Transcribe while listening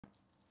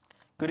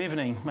Good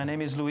evening. My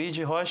name is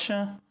Luide,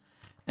 Rocha,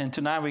 and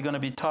tonight we're going to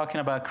be talking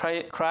about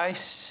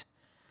Christ.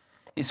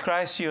 Is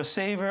Christ your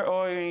Savior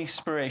or your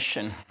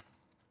inspiration?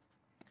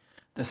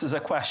 This is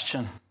a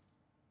question.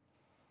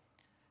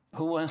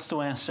 Who wants to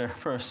answer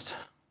first?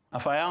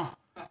 Rafael?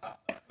 Go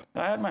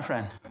ahead, my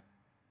friend.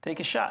 Take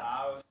a shot.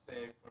 I would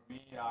say for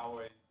me,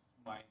 always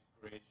my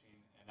inspiration,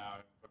 and I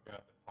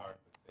forgot the part of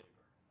Savior.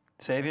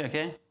 Savior,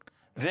 okay.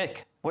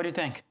 Vic, what do you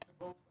think?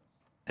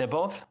 They're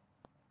both?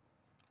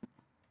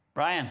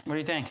 Ryan, what do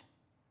you think?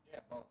 Yeah,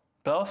 both.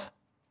 Both?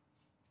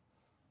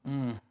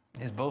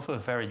 These both are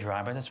very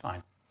dry, but that's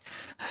fine.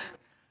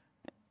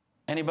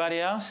 Anybody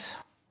else?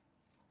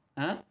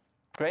 Huh?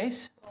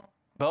 Grace?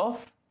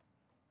 Both?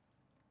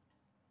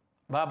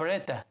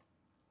 Barbaretta?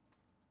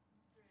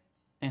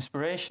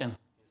 Inspiration.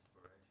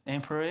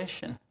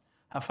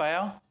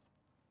 Rafael?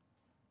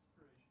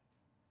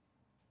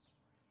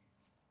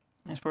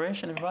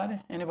 Inspiration,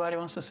 everybody? Anybody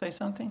wants to say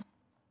something?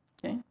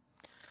 Okay.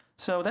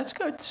 So that's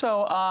good.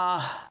 So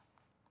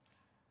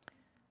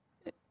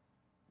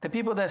the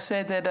people that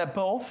say that are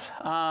both,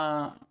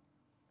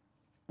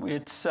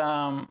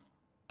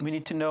 we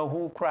need to know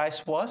who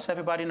Christ was.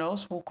 Everybody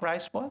knows who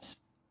Christ was?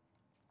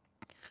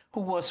 Who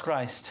was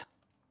Christ?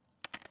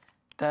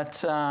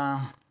 That's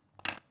a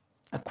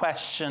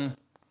question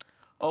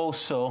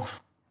also.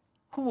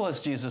 Who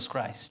was Jesus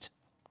Christ?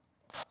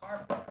 A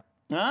carpenter.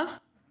 Huh?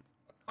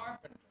 A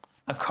carpenter.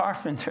 A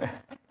carpenter.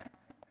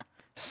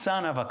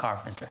 Son of a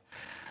carpenter.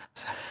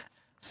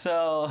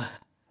 So,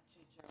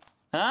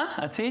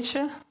 a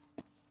teacher?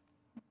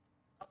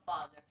 A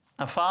father.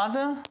 A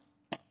father?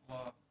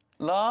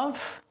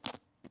 Love?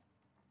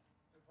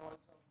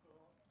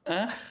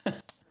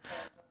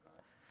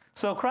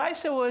 So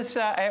Christ was,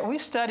 we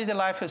studied the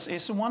life,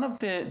 it's one of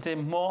the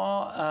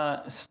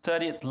more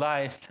studied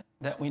life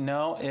that we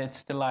know.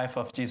 It's the life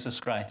of Jesus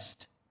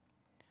Christ.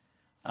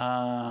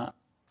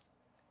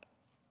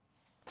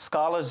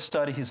 Scholars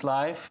study his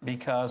life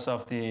because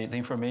of the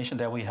information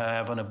that we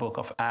have on the book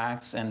of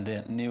Acts and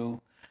the New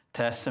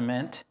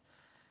Testament.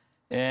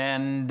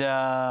 And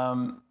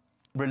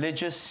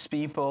religious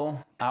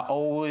people are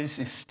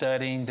always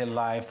studying the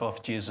life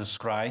of Jesus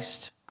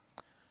Christ.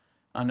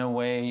 In a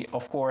way,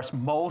 of course,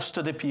 most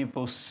of the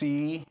people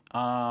see,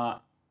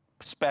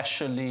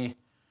 especially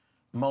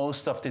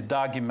most of the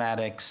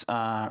dogmatic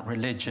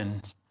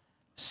religions,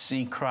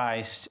 see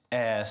Christ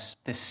as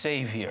the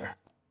Savior.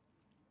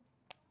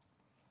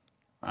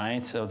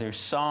 Right? So there's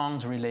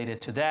songs related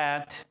to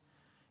that,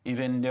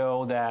 even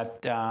though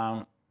that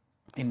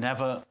he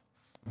never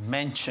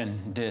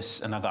mentioned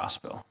this in the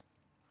gospel.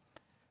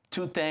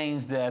 Two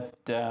things that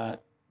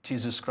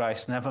Jesus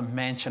Christ never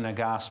mentioned in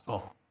the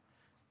gospel: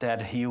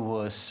 that he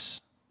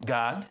was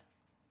God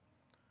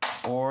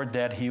or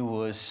that he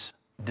was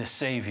the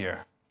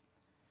Savior.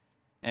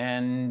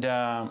 And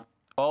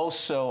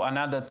also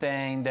another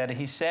thing that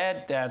he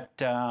said, that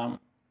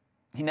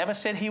he never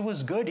said he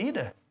was good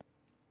either.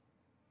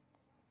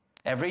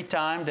 Every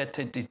time that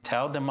they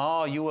tell them,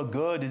 oh, you are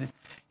good,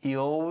 he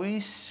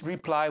always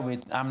replied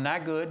with, I'm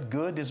not good.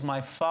 Good is my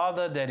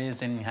Father that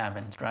is in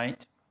heaven,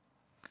 right?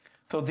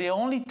 So the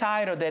only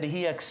title that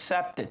he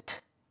accepted,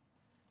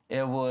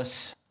 it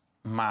was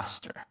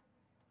master,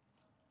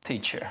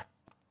 teacher,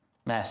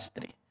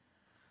 mastery.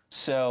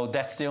 So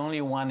that's the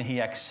only one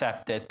he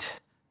accepted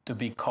to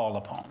be called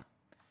upon.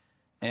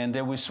 And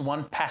there was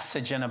one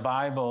passage in the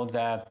Bible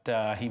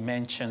that he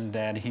mentioned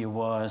that he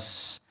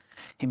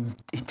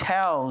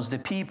tells the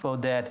people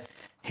that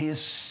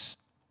he's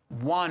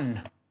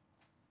one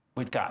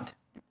with God.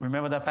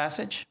 Remember that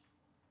passage?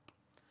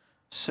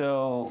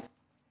 So,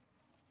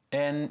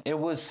 and it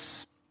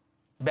was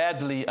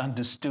badly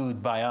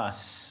understood by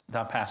us,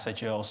 that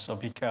passage also,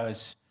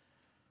 because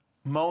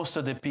most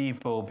of the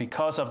people,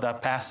 because of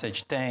that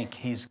passage, think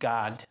he's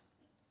God.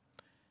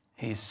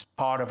 He's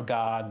part of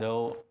God,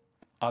 though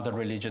other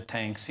religion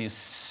thinks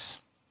he's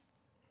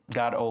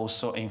God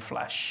also in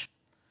flesh.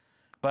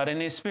 But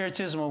in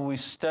Spiritism, we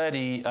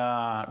study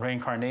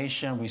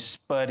reincarnation, we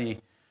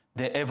study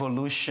the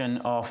evolution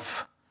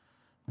of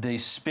the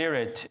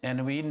spirit,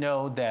 and we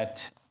know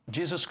that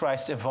Jesus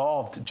Christ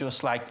evolved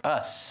just like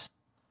us.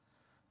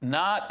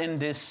 Not in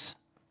this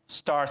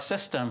star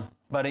system,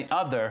 but in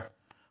other,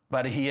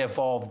 but he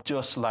evolved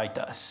just like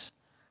us.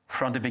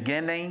 From the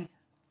beginning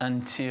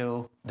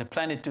until the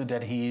plenitude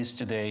that he is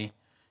today,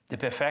 the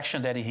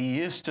perfection that he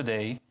is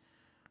today,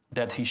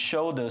 that he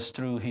showed us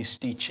through his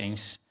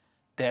teachings,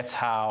 that's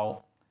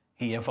how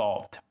he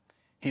evolved.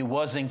 He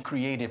wasn't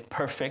created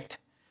perfect.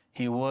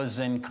 He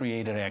wasn't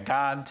created a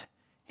God.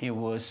 He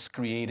was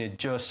created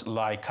just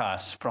like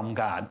us from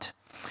God,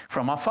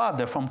 from our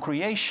Father, from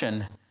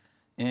creation.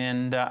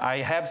 And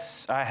I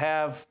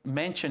have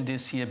mentioned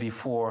this here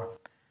before.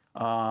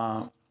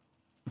 The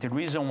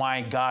reason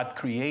why God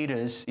created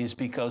us is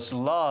because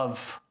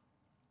love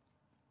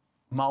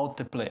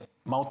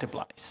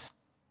multiplies.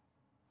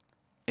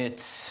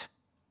 It's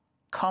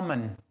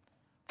common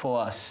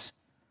for us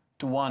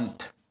to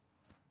want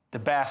the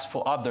best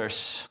for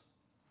others,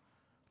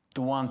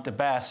 to want the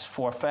best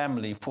for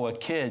family, for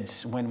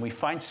kids. When we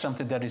find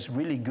something that is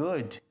really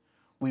good,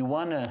 we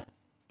want to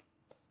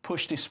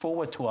push this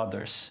forward to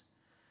others.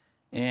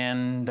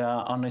 And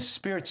on the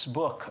Spirit's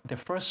book, the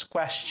first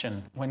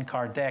question when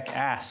Kardec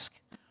asked,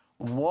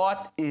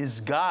 what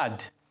is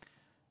God?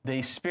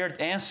 The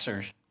Spirit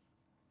answered,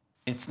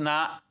 it's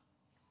not,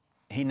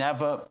 he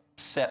never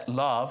said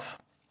love.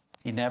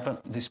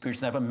 The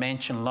Spirit never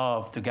mentioned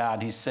love to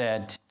God. He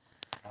said,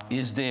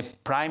 is the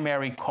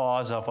primary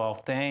cause of all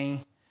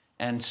things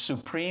and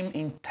supreme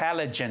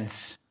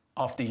intelligence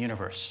of the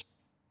universe.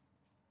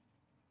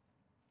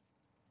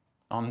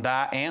 On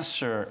that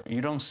answer,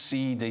 you don't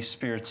see the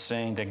Spirit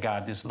saying that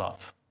God is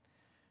love.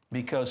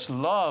 Because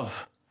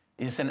love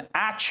is an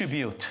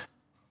attribute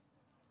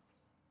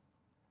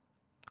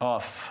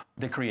of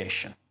the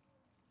creation.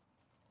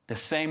 The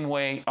same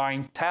way our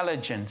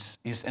intelligence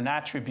is an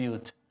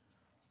attribute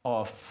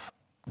of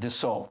the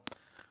soul.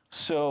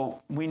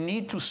 So we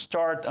need to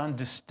start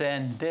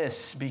understand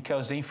this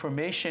because the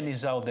information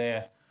is out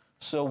there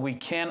so we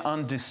can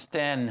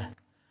understand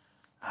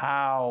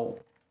how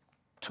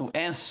to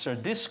answer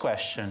this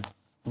question,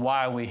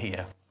 why we're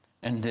here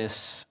in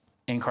this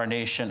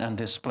incarnation on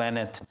this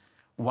planet,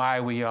 why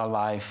we are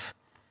alive.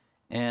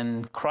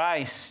 And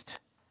Christ,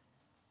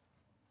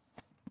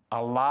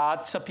 a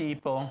lot of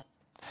people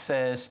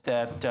says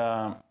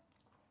that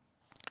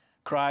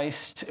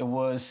Christ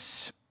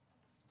was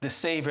the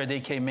Savior. They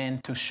came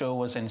in to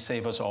show us and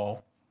save us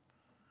all.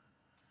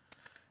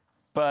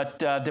 But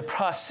the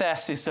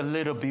process is a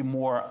little bit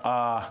more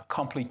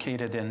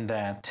complicated than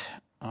that.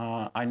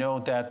 I know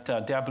that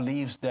there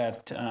believes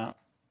that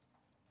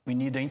we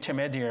need an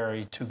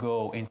intermediary to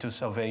go into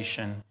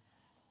salvation,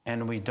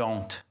 and we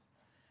don't.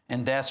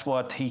 And that's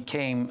what he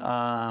came.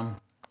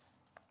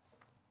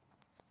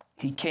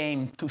 He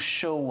came to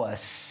show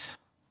us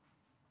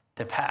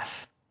the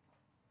path.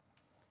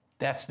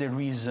 That's the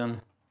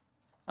reason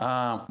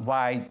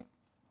why.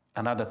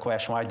 Another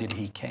question: why did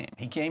he came?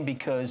 He came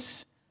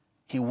because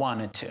he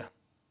wanted to.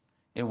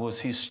 It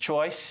was his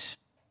choice.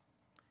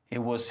 It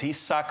was his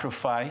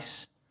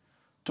sacrifice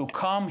to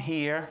come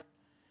here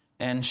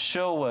and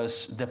show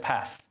us the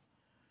path,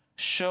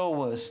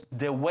 show us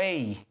the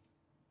way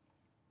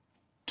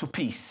to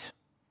peace.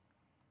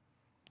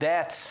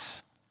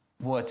 That's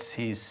what's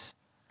his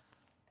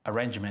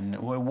arrangement.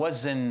 It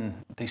wasn't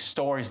the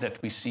stories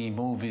that we see in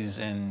movies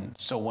and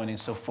so on and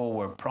so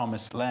forth,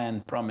 promised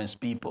land, promised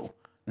people,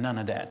 none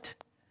of that.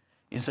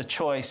 It's a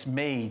choice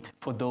made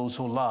for those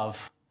who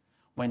love.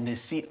 When they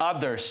see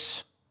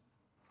others,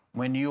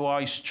 when you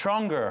are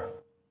stronger,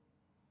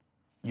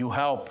 you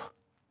help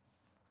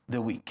the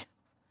weak.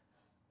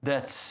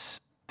 That's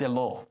the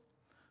law.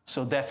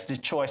 So that's the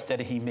choice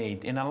that he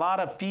made. And a lot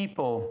of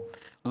people,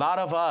 a lot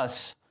of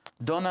us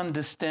don't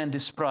understand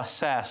this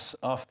process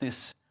of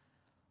this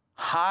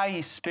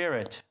high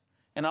spirit.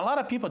 And a lot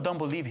of people don't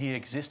believe he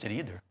existed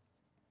either.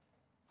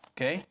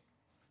 Okay?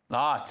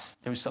 Lots.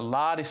 There's a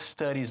lot of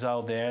studies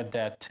out there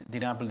that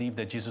did not believe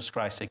that Jesus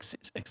Christ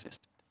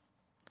existed.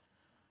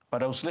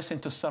 But I was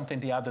listening to something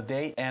the other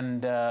day,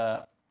 and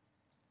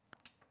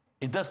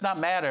it does not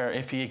matter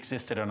if he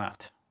existed or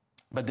not.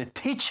 But the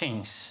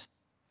teachings,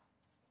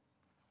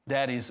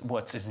 that is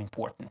what is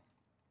important.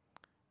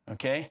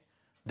 Okay?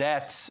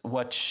 That's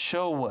what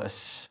shows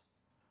us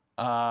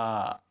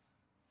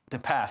the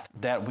path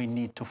that we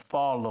need to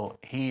follow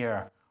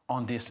here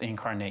on this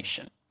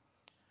incarnation.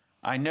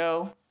 I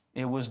know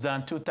it was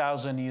done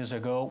 2,000 years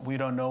ago. We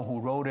don't know who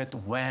wrote it,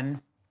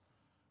 when.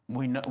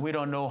 We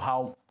don't know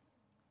how,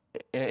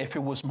 if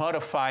it was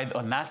modified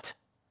or not.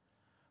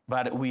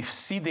 But we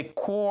see the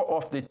core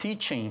of the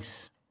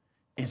teachings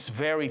is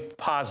very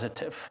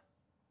positive.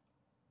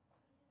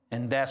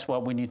 And that's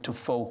what we need to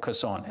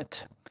focus on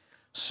it.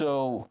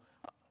 So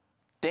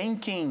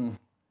thinking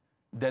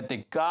that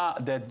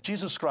that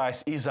Jesus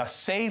Christ is a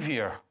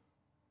Savior,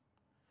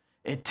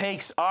 it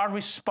takes our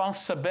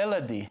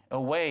responsibility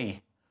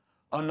away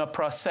on the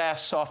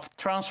process of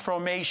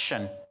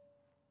transformation.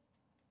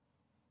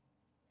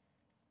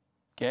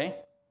 Okay?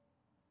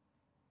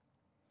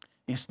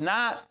 It's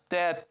not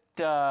that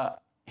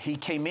he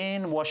came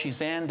in, washed his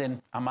hand,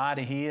 and I'm out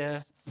of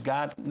here.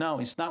 God, no,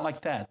 it's not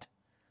like that.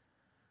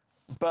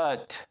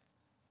 But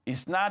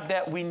it's not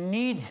that we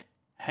need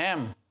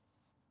him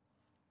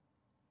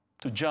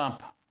to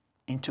jump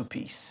into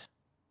peace.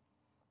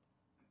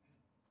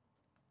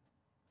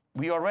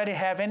 We already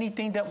have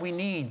anything that we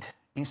need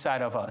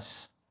inside of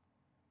us.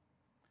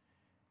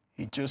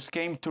 He just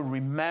came to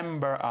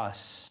remember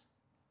us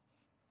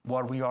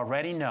what we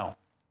already know.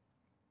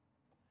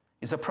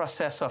 It's a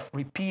process of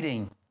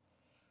repeating.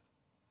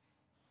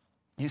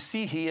 You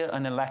see here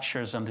in the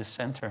lectures on this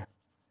center,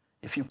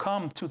 if you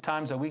come 2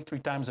 times a week, 3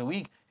 times a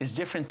week, it's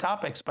different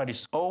topics, but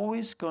it's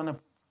always going to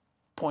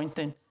point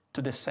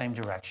to the same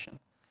direction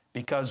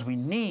because we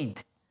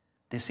need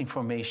this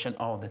information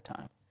all the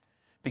time.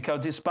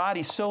 Because this body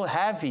is so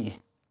heavy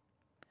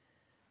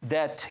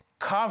that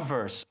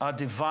covers our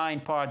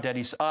divine part that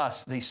is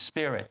us, the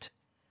spirit.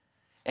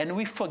 And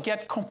we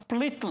forget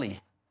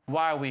completely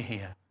why we're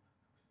here.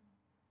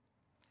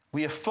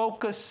 We are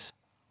focused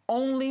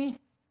only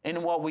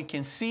in what we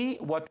can see,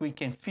 what we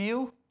can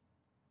feel,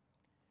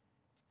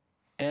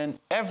 and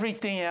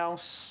everything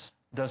else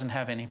doesn't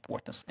have any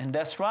importance. And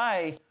that's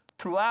why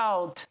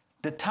throughout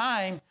the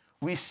time,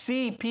 we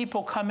see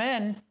people come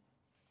in,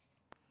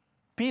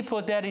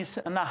 people that is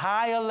on a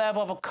higher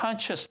level of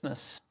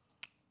consciousness,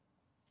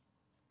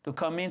 to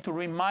come in to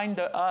remind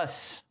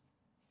us,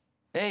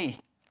 hey,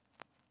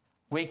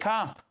 wake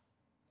up,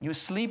 you're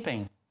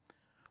sleeping.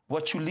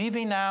 What you're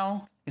living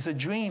now is a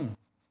dream.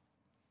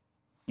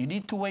 You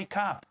need to wake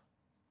up.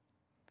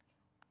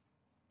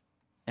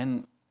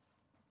 And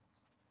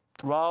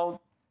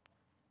throughout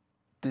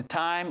the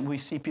time, we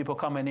see people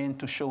coming in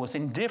to show us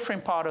in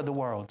different part of the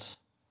world.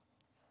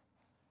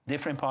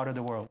 Different part of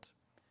the world.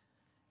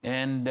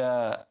 And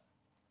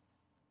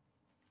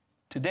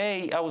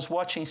today, I was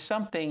watching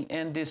something,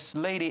 and this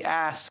lady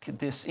asked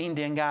this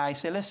Indian guy,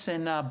 said,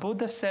 listen,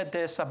 Buddha said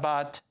this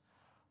about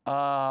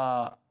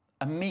a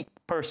meek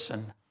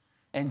person.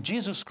 And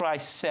Jesus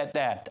Christ said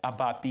that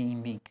about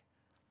being meek.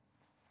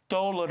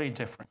 Totally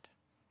different.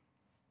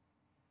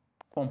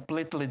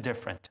 Completely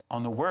different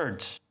on the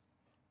words.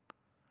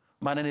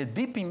 But in the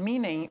deep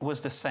meaning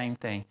was the same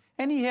thing.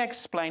 And he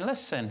explained,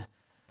 listen,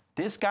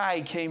 this guy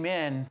came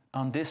in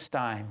on this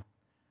time.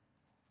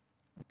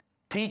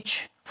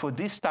 Teach for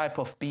this type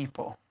of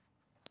people.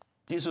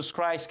 Jesus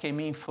Christ came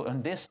in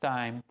on this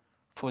time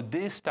for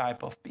this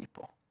type of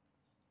people.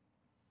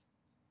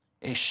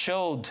 It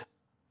showed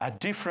a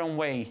different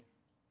way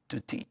to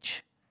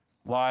teach,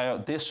 while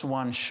this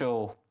one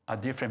showed a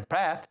different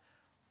path,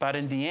 but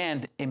in the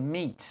end, it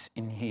meets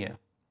in here.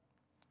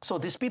 So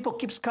these people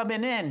keeps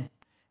coming in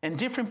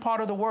different part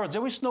of the world.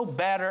 There is no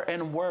better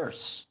and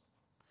worse.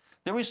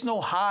 There is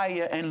no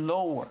higher and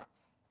lower.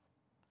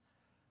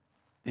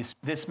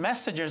 These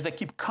messengers that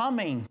keep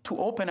coming to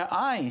open our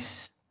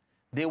eyes,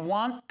 they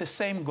want the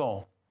same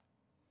goal.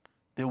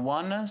 They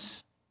want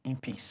us in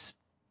peace.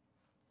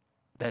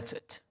 That's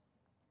it.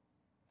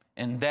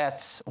 And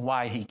that's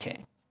why he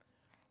came.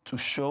 To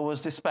show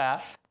us this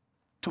path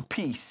to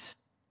peace.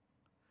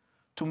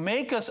 To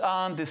make us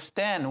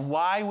understand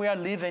why we are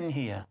living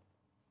here.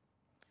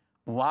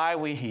 Why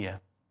we're here.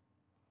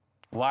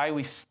 Why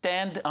we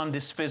stand on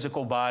this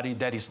physical body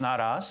that is not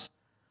us,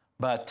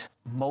 but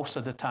most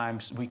of the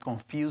times we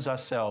confuse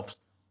ourselves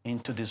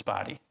into this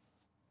body,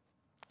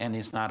 and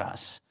it's not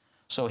us.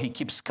 So he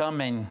keeps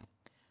coming.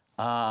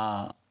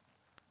 They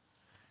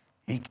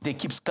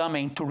keeps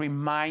coming to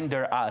remind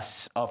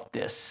us of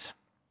this.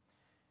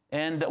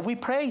 And we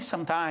pray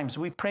sometimes.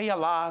 We pray a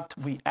lot.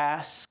 We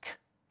ask.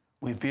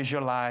 We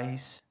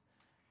visualize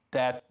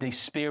that the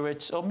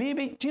spirits, or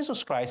maybe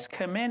Jesus Christ,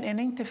 come in and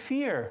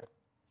interfere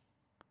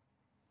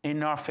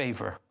in our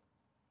favor.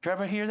 Do you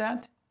ever hear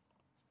that?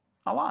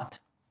 A lot.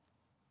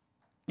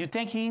 You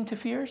think he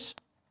interferes?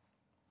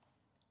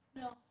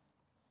 No.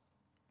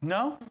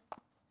 No?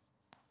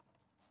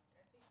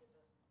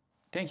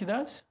 Think he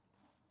does?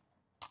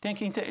 Think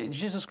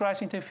Jesus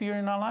Christ interfere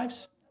in our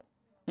lives?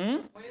 Does?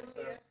 When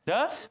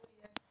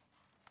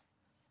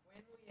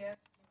we ask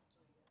him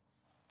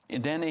to,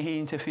 And then he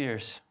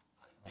interferes.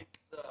 I think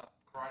the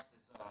Christ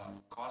is a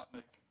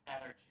cosmic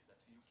energy that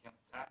you can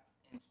tap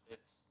into it.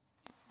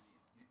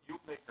 If you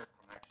make a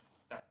connection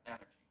with that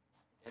energy.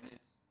 It is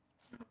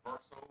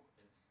universal.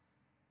 It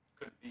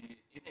could be,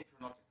 even if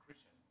you're not a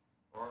Christian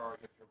or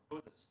if you're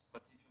Buddhist,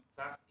 but if you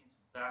tap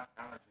into that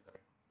energy that I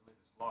believe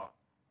is love,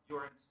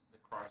 you're into the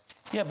Christ.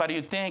 Yeah, but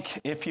you think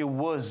if he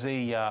was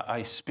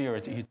a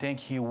spirit, you think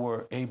he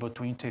were able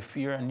to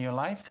interfere in your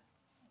life?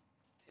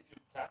 If you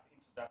tap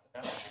into that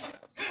energy,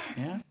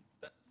 Yeah.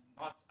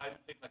 I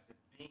don't think like the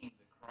being,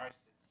 the Christ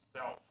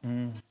itself,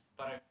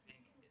 but I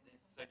think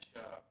it's such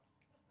a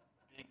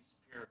big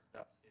spirit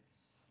that it's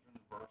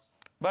universal.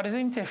 But is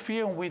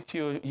interfering with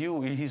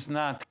you, he's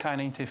not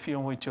kind of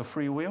interfering with your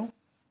free will?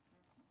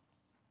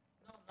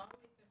 no, not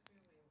with the free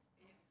will.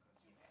 If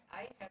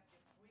I have the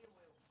free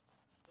will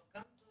to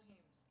come to him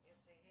and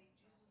say, hey,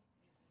 Jesus,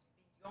 this is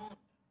beyond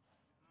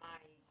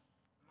my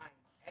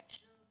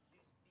actions,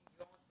 this is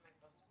beyond my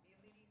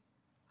possibilities.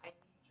 I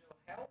need your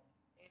help.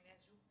 And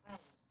as you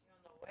promised,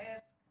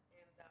 ask and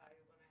you're going to have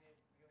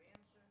your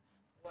answer.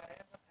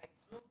 Whatever, I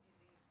do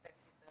believe that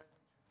he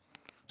doesn't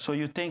refuse. So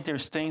you think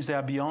there's things that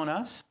are beyond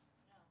us?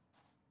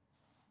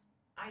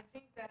 I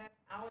think that at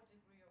our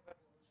degree of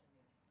evolution,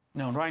 yes.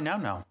 No, right now,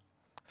 no.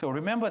 So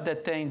remember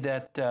that thing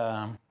that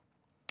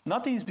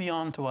nothing is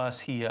beyond to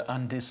us here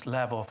on this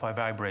level of our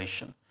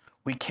vibration.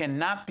 We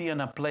cannot be in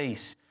a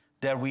place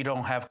that we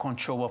don't have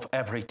control of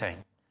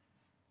everything.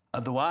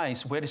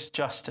 Otherwise, where is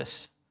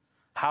justice?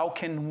 How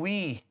can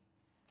we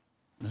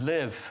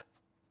live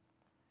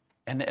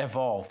and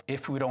evolve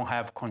if we don't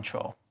have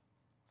control?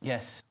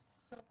 Yes?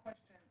 So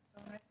question,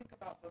 so when I think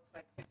about books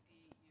like 50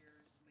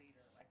 years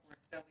later, like where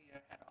Celia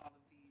had all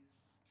of these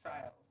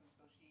trials, and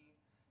so she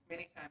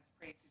many times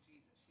prayed to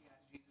Jesus. She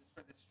asked Jesus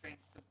for the strength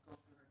to go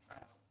through her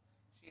trials.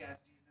 She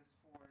asked Jesus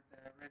for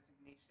the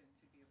resignation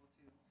to be able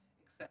to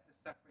accept the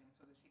suffering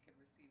so that she could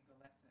receive the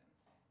lesson.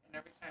 And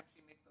every time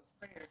she made those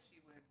prayers, she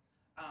would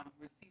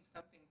receive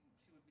something.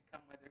 She would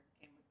become whether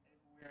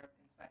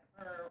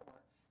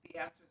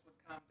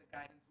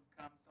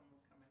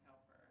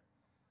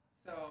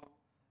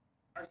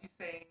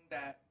saying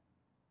that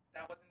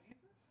that wasn't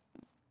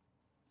Jesus?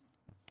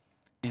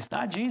 It's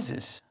not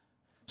Jesus.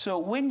 So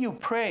when you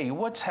pray,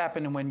 what's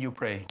happening when you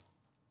pray?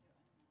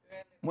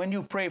 When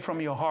you pray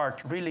from your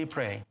heart, really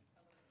pray.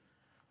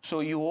 So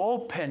you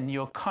open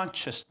your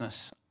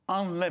consciousness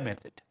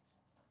unlimited.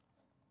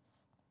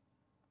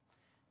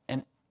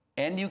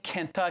 And you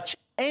can touch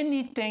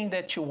anything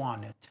that you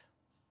wanted.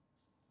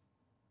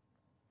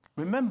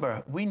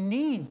 Remember, we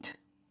need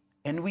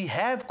and we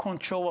have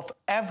control of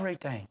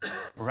everything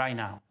right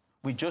now.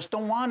 We just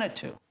don't want it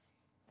to.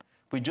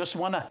 We just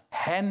want to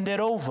hand it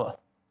over.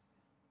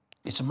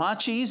 It's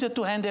much easier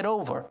to hand it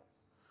over.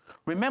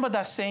 Remember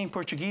that saying in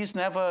Portuguese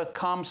never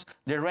comes,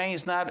 the rain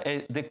is not,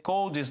 the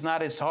cold is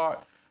not as hard,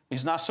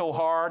 it's not so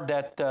hard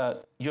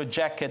that your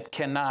jacket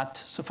cannot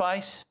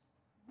suffice,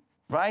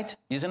 right?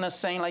 Isn't a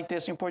saying like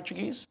this in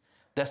Portuguese?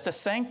 That's the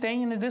same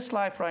thing in this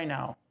life right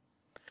now.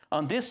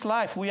 On this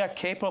life, we are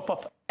capable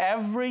of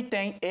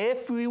everything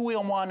if we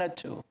will want it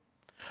to.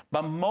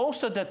 But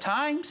most of the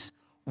times,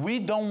 we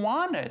don't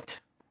want it.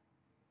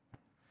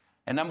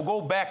 And I'm going to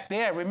go back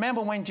there.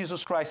 Remember when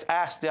Jesus Christ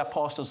asked the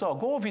apostles, oh,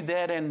 go over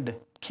there and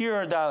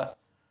cure the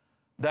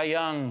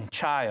young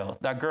child,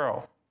 that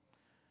girl.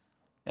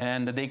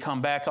 And they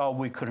come back, oh,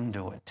 we couldn't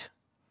do it.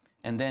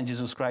 And then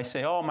Jesus Christ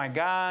said, oh, my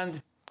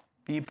God,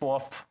 people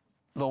of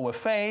lower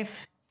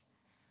faith,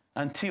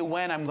 until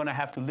when I'm going to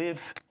have to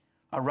live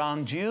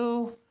around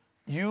you?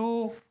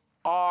 You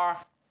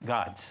are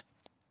gods.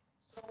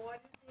 So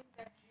what do you think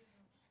that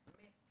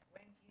Jesus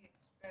meant when he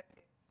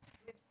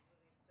explicitly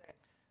said,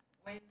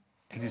 when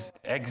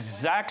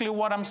Exactly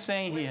what I'm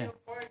saying when here. your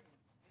burden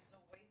is a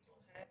way too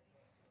heavy,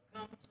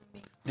 come to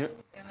me,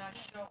 and I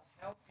shall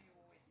help you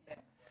with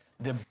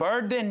that.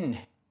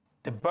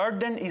 The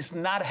burden is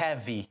not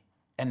heavy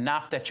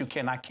enough that you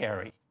cannot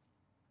carry.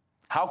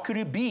 How could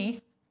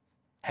it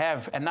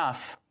have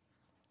enough?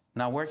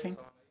 Not working?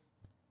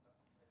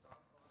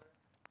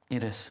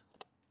 It is.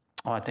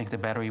 Oh, I think the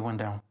battery went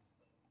down.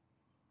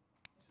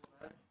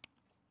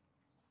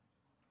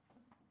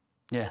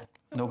 Yeah,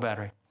 no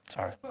battery.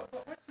 Sorry.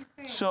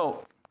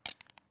 So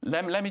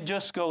let me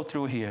just go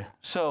through here.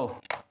 So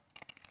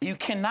you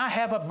cannot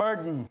have a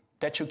burden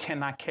that you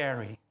cannot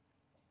carry.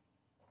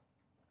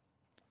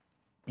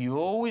 You're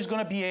always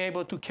going to be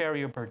able to carry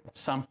your burden.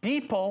 Some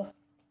people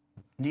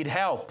need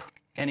help,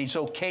 and it's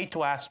okay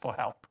to ask for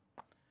help.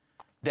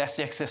 That's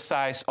the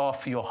exercise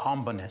of your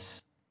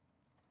humbleness.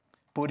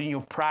 Putting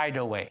your pride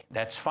away,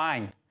 that's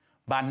fine.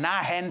 But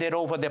not hand it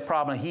over the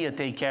problem, here,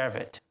 take care of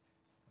it.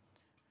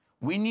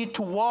 We need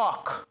to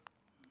walk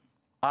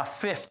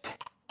 50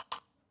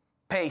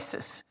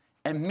 paces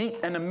and meet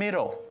in the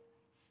middle.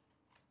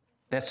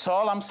 That's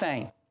all I'm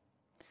saying.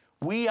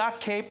 We are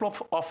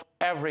capable of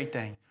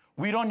everything.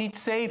 We don't need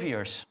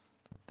saviors.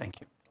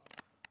 Thank you.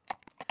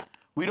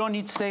 We don't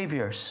need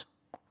saviors.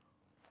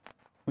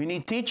 We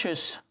need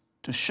teachers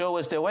to show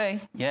us the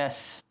way,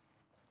 yes.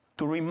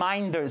 To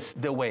remind us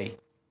the way.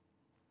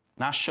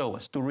 Not show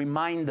us, to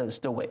remind us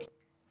the way.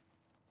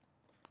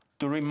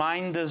 To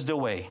remind us the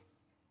way.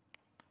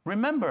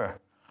 Remember,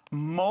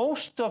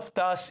 most of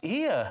us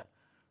here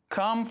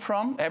come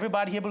from,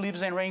 everybody here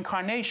believes in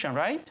reincarnation,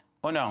 right?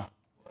 Or no?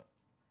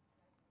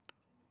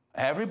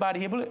 Everybody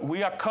here believes,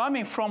 we are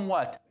coming from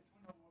what?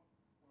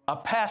 A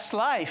past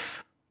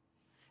life.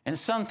 And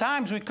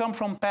sometimes we come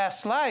from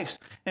past lives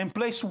in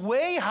place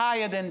way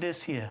higher than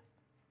this here.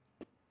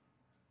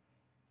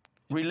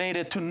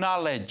 Related to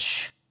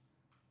knowledge.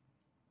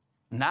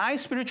 Not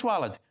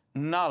spirituality,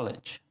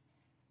 knowledge.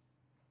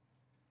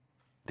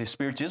 The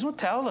Spiritism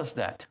tells us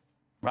that,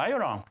 right or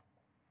wrong?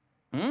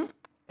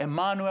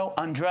 Emmanuel,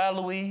 André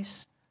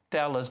Luiz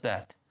tell us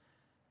that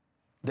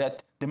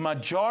the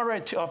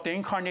majority of the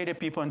incarnated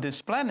people on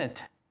this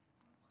planet,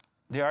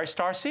 they are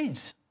star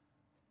seeds.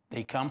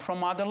 They come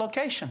from other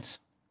locations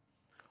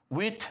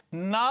with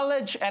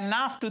knowledge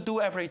enough to do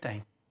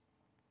everything.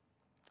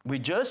 We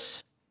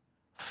just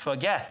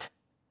forget.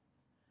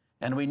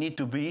 And we need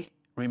to be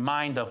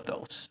reminded of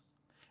those.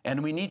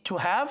 And we need to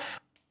have,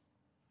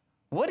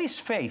 what is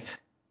faith?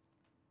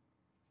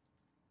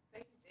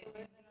 They believe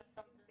in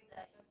something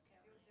that still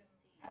didn't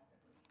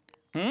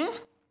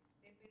happen.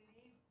 They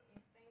believe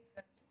in things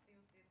that still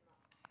did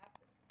not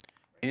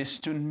happen. Is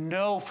to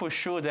know for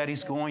sure that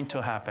is going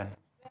to happen.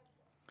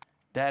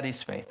 That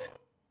is faith.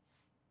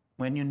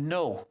 When you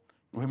know.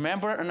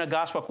 Remember in the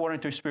gospel according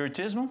to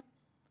Spiritism?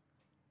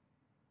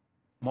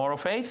 Moral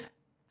faith,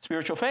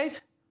 spiritual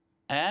faith,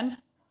 and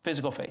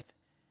physical faith.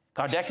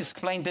 Kardec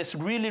explained this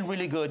really,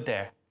 really good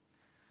there.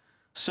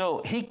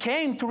 So he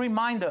came to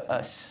remind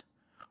us,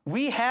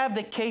 we have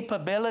the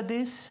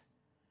capabilities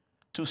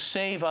to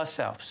save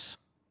ourselves.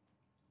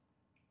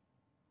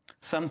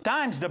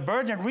 Sometimes the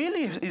burden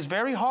really is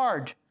very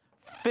hard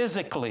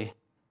physically,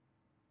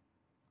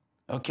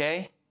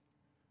 okay?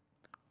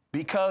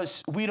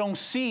 Because we don't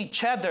see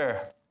each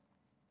other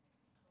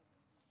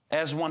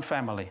as one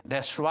family.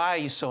 That's why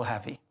it's so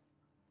heavy.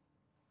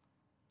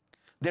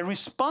 The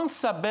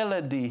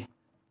responsibility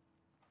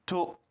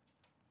to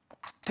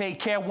take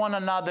care of one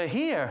another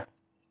here,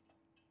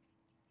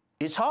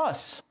 it's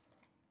us.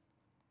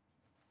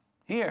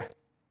 here.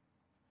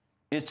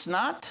 It's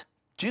not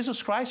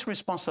Jesus Christ's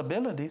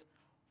responsibility.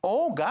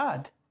 Oh,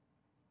 God.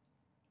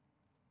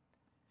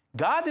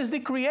 God is the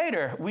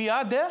creator. We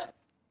are the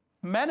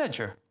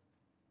manager.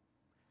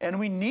 And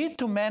we need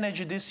to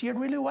manage this year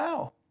really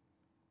well.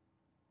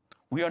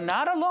 We are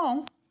not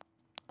alone.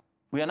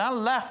 We are not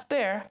left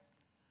there.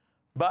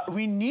 But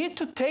we need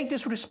to take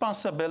these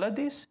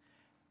responsibilities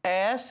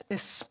as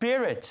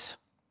spirits.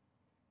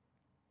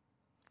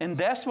 And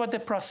that's what the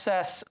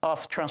process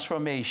of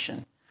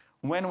transformation.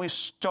 When we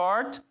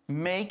start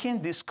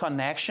making this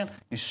connection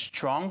is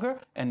stronger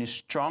and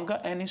stronger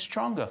and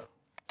stronger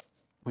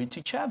with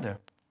each other.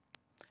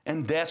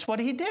 And that's what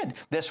he did.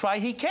 That's why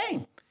he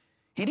came.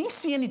 He didn't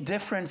see any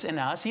difference in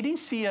us. He didn't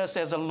see us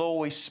as a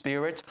low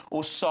spirit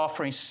or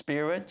suffering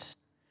spirits.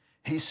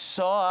 He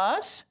saw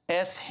us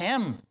as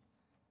him.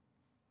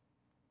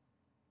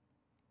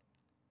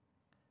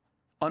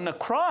 On the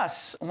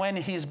cross, when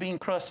he's being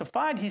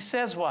crucified, he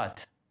says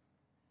what?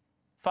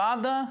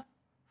 Father,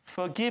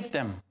 forgive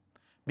them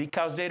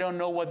because they don't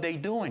know what they're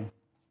doing.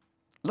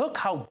 Look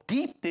how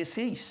deep this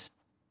is.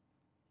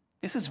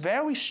 This is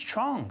very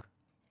strong.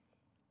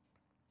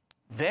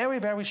 Very,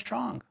 very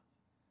strong.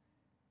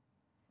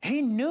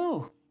 He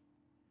knew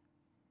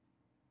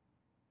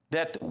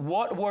that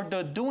what were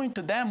they doing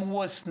to them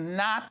was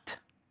not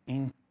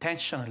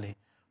intentionally,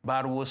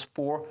 but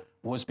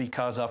was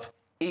because of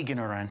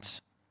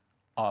ignorance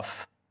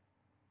of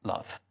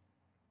love.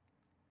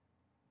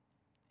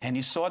 And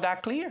he saw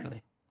that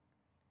clearly.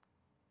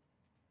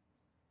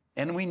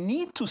 And we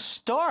need to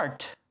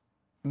start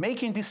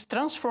making this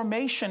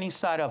transformation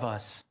inside of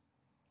us.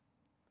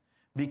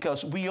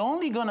 Because we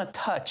only going to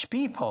touch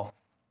people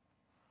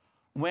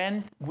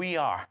when we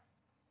are.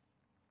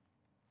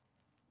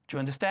 Do you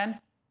understand?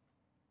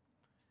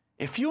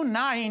 If you're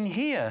not in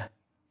here,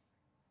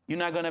 you're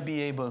not going to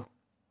be able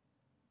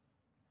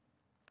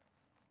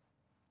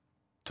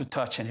to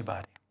touch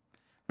anybody.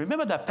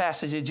 Remember that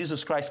passage that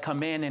Jesus Christ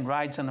come in and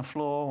rides on the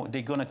floor?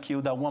 They're going to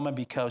kill that woman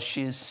because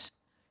she's,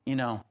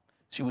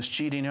 she was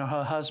cheating on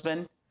her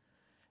husband.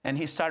 And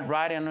he started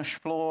riding on the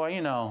floor,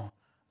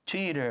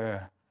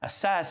 cheater,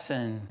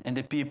 assassin, and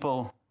the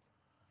people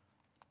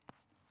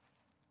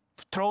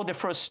throw the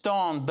first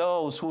stone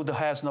those who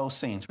has no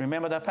sins.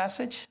 Remember that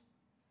passage?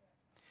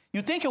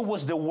 You think it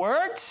was the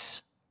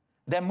words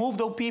that moved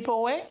those people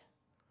away?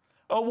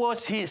 Or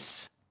was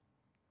his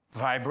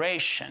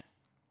vibration?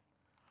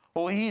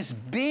 Or his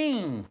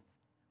being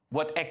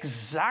what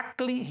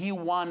exactly he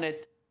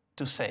wanted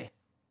to say?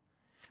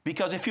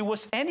 Because if it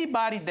was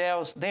anybody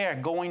else there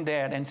going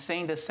there and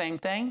saying the same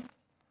thing,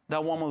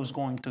 that woman was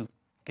going to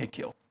get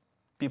killed.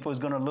 People was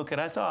going to look at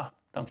us,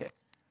 don't care.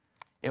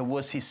 It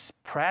was his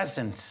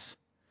presence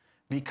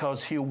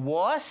because he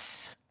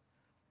was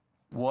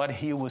what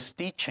he was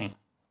teaching.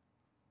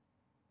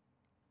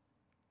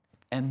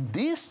 And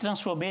this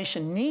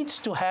transformation needs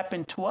to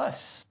happen to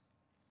us.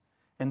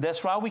 And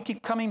that's why we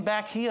keep coming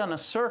back here in a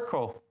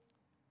circle,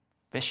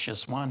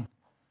 vicious one,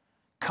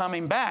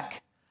 coming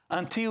back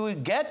until we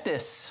get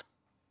this,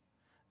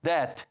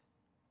 that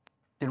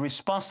the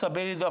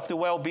responsibility of the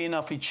well-being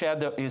of each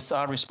other is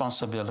our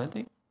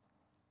responsibility.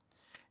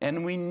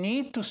 And we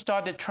need to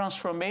start the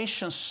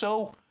transformation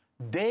so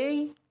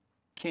they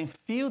can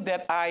feel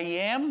that I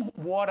am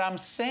what I'm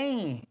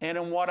saying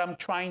and what I'm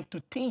trying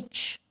to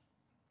teach.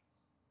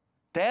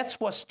 That's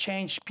what's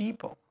changed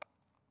people.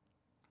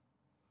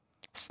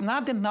 It's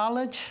not the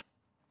knowledge.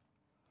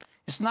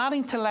 It's not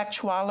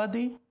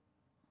intellectuality.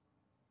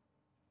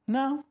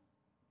 No.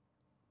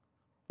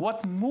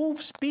 What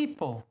moves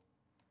people,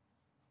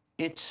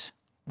 it's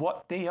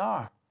what they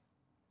are.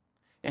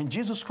 And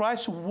Jesus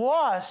Christ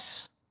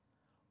was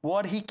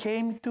what he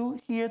came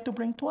here to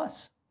bring to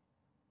us.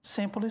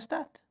 Simple as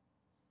that.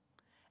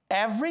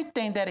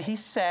 Everything that he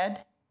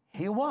said,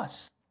 he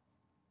was.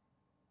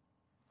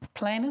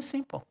 Plain and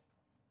simple.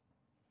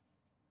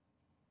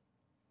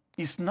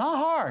 It's not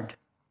hard.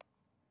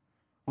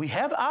 We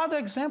have other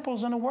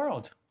examples in the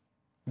world,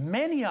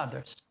 many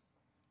others.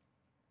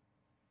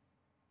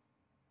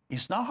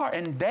 It's not hard.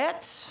 And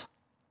that's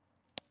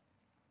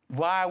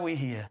why we're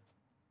here.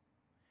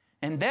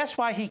 And that's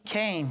why he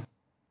came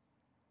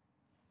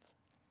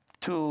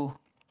to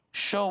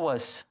show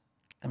us.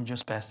 Let me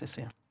just pass this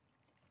in.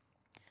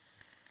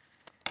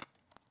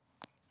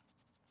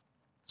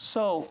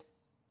 So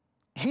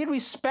he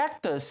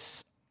respects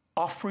us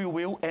of free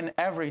will and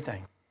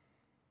everything.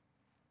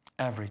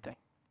 Everything.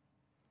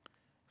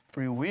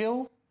 Free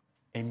will,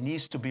 it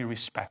needs to be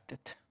respected,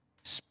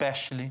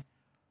 especially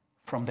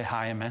from the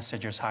higher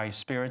messengers, higher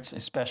spirits,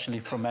 especially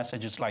from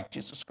messages like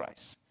Jesus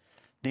Christ.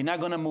 They're not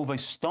going to move a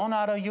stone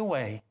out of your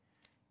way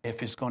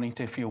if it's going to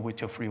interfere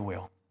with your free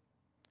will,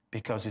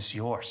 because it's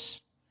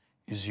yours.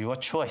 It's your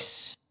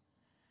choice.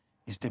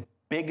 It's the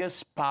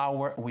biggest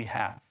power we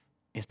have.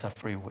 It's the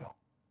free will.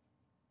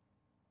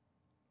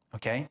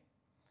 Okay?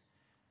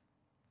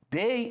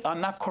 They are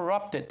not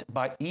corrupted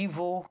by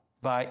evil,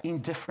 by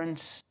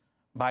indifference,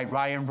 by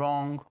right and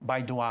wrong,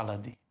 by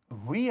duality.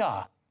 We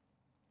are.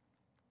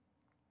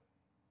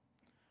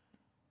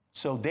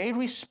 So they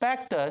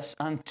respect us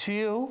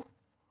until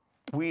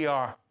we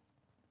are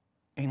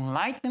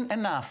enlightened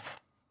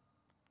enough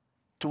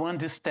to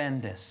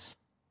understand this.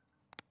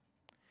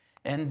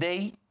 And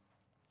they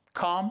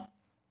come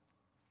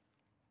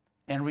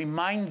and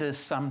remind us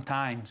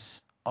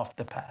sometimes of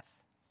the path.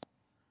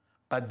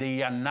 But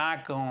they are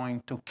not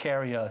going to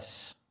carry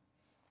us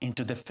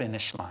into the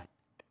finish line.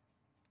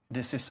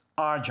 This is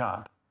our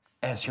job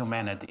as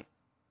humanity.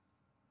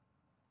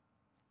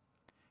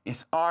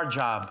 It's our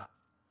job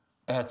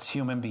as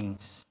human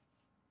beings.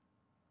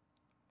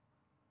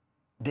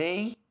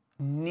 They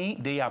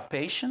are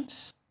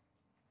patient.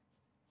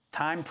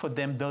 Time for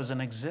them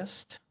doesn't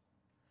exist.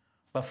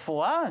 But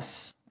for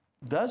us,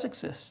 it does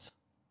exist.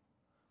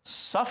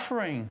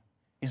 Suffering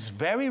is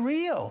very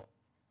real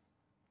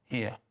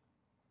here.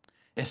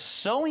 It's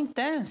so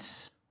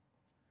intense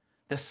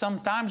that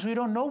sometimes we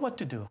don't know what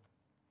to do.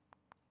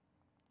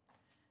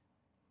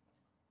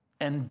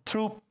 And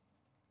through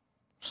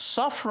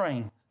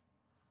suffering,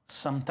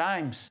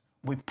 sometimes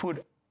we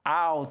put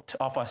out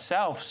of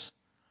ourselves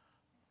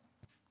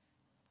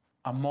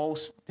our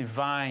most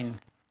divine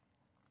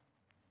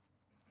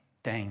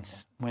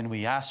things. When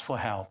we ask for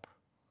help,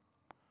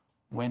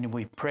 when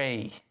we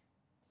pray,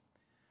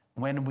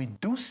 when we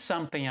do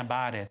something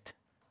about it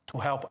to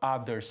help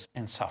others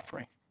in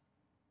suffering.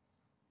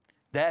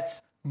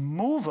 That's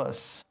move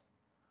us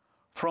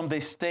from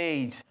the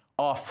stage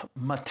of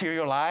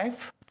material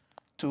life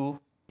to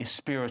a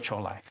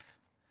spiritual life.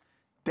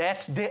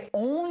 That's the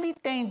only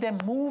thing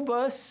that moves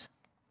us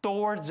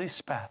towards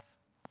this path.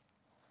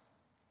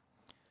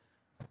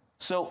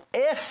 So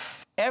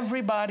if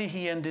everybody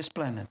here on this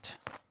planet,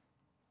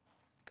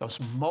 because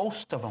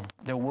most of them,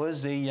 there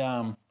was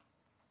a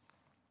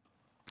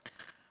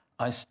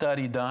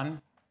study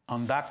done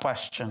on that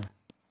question.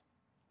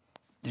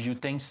 Do you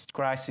think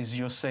Christ is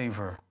your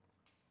Savior?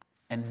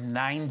 And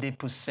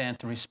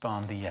 90%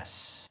 respond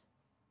yes.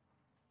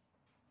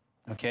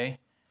 Okay?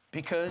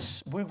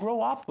 Because we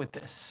grow up with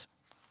this.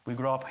 We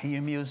grow up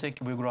hearing music.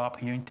 We grow up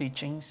hearing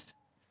teachings.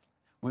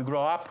 We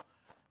grow up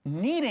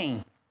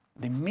needing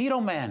the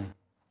middleman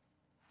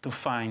to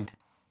find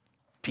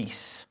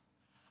peace.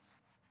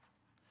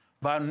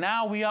 But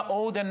now we are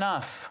old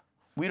enough.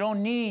 We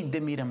don't need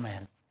the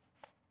middleman.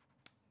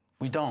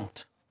 We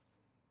don't.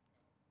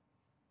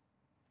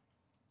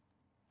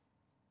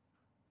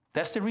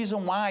 That's the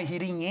reason why he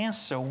didn't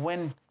answer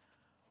when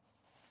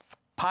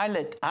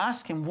Pilate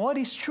asked him, what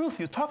is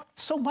truth? You talk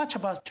so much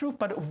about truth,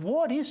 but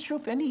what is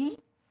truth? And he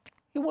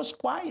was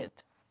quiet.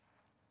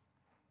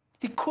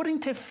 He couldn't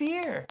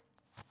interfere.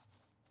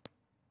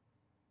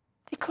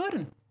 He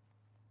couldn't.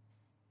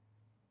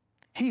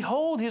 He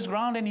held his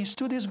ground and he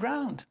stood his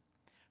ground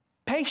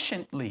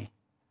patiently.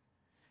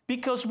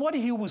 Because what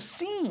he was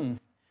seeing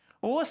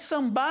was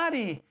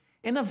somebody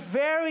in a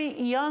very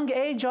young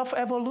age of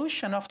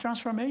evolution, of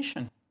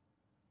transformation.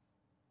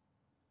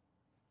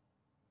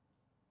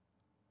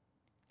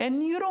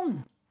 And you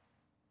don't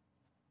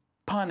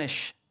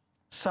punish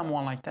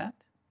someone like that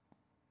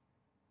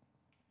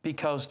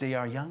because they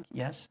are young,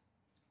 yes?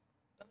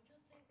 Don't you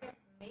think that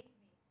maybe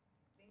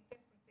the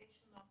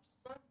interpretation of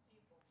some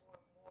people who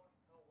are more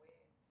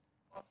aware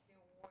of the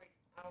word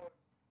our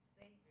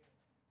Savior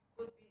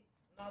could be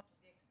not to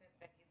the extent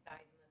that he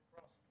died on the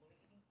cross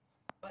bleeding,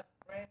 but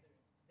rather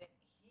that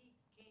he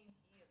came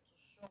here to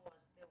show us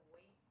the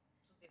way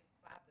to the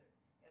Father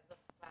as a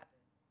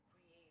Father,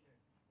 Creator,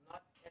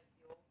 not as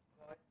the old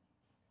God,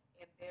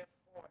 and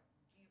therefore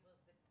give us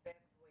the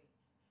pathway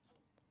to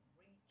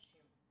reach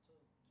him, to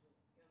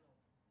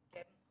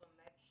get in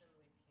connection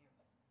with him.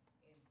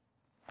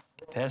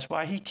 That's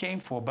why he came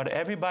for, but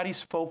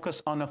everybody's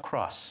focused on a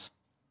cross.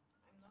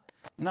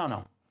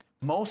 No.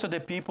 Most of the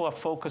people are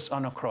focused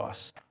on a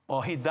cross.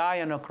 Or he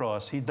died on a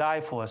cross. He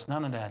died for us.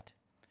 None of that.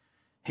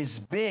 His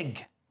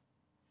big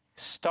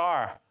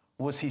star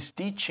was his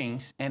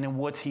teachings and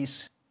what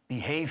his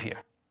behavior.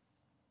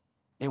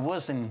 It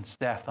wasn't his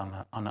death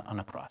on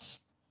a cross.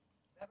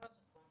 That was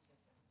a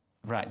consequence.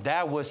 Right.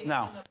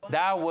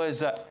 That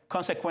was a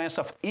consequence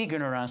of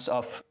ignorance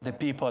of the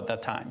people at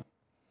that time.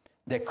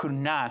 They could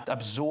not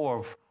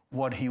absorb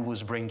what he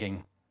was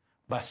bringing.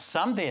 But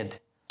some did,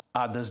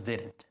 others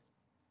didn't.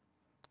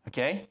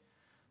 Okay?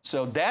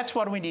 So that's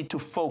what we need to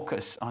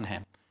focus on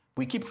him.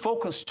 We keep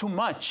focused too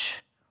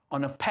much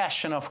on the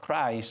passion of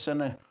Christ,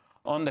 on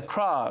the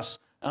cross,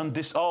 on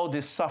all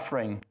this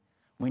suffering.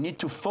 We need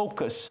to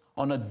focus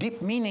on a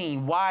deep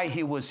meaning why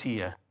he was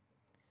here.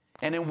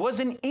 And it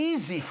wasn't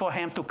easy for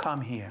him to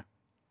come here.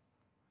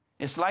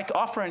 It's like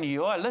offering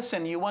you,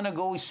 listen, you want to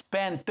go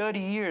spend 30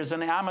 years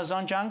in the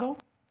Amazon jungle?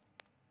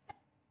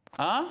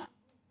 Huh?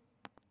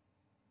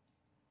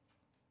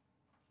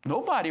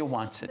 Nobody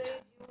wants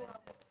it.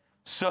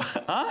 So,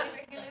 huh?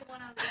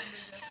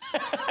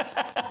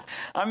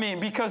 I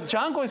mean, because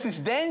jungle is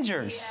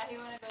dangerous. Yeah, you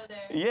want to go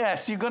there.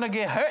 Yes, you're going to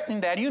get hurt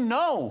in that. You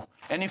know.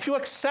 And if you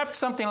accept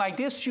something like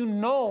this, you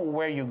know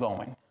where you're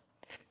going.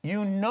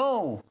 You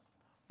know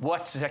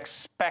what's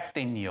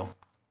expecting you.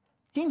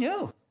 He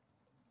knew.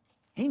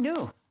 He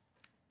knew.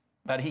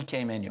 But he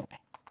came anyway.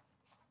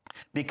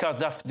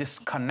 because of this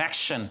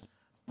connection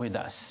with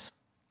us.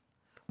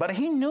 But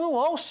he knew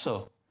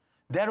also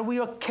that we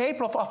are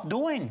capable of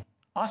doing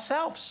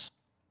ourselves.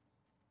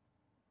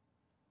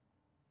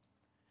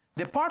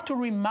 The part to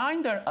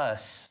remind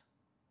us,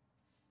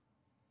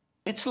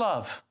 it's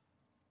love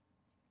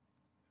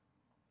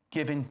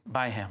given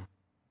by him.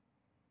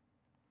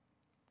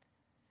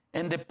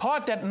 And the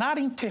part that not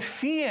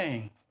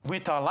interfering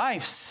with our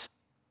lives,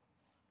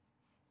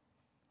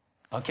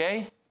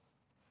 okay,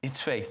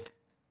 it's faith.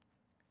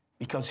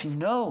 Because he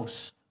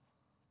knows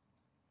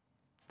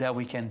that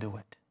we can do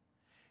it.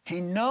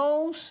 He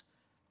knows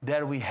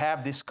that we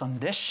have this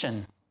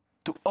condition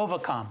to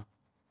overcome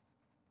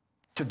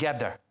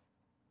together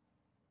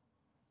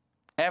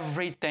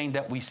everything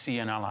that we see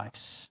in our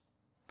lives.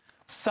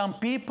 Some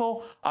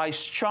people are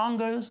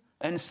stronger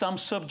in some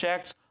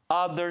subjects,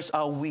 others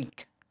are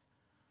weak.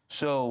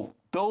 So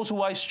those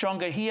who are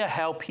stronger here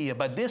help here,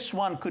 but this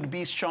one could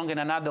be strong in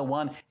another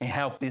one and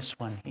help this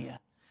one here.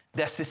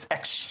 That's this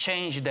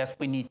exchange that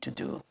we need to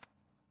do.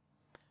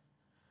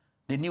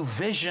 The new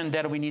vision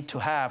that we need to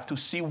have to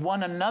see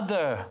one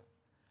another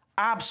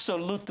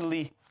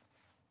absolutely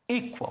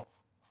equal.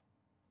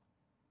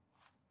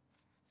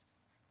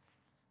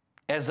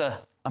 As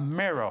a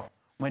mirror.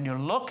 When you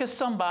look at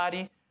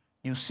somebody,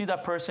 you see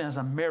that person as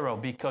a mirror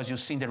because you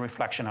see the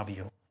reflection of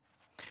you.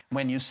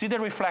 When you see the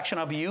reflection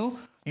of you,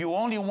 you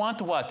only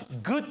want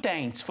what? Good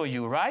things for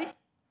you, right?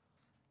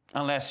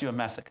 Unless you're a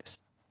masochist.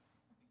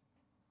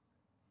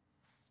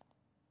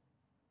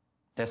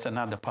 That's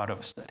another part of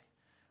a study.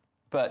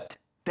 But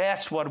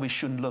that's what we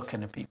should look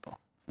in the people,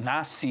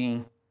 not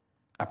seeing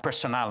a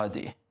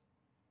personality.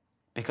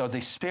 Because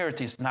the Spirit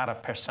is not a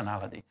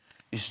personality.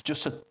 It's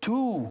just a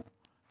tool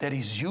that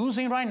he's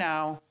using right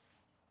now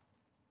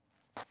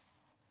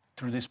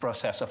through this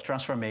process of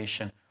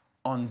transformation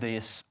on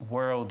this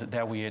world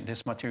that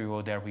this material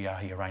world that we are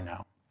here right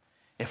now.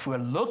 If we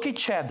look at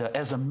each other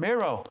as a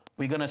mirror,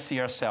 we're going to see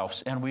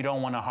ourselves, and we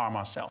don't want to harm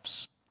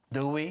ourselves.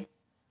 Do we?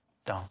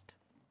 Don't.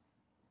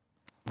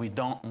 We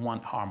don't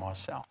want to harm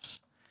ourselves.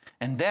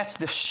 And that's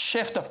the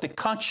shift of the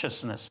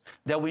consciousness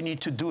that we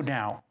need to do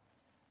now.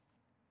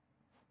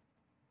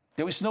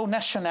 There is no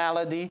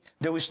nationality,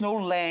 there is no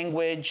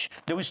language,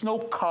 there is no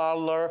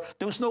color,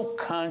 there is no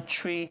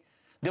country,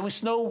 there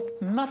is no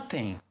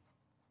nothing.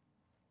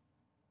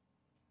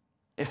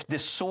 If the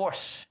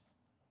source,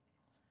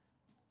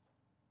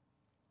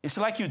 it's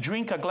like you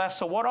drink a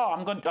glass of water.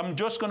 Oh, I'm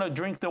just going to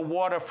drink the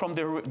water from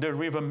the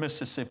river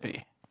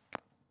Mississippi.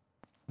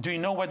 Do you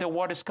know where the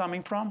water is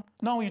coming from?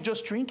 No, you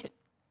just drink it.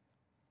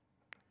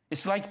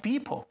 It's like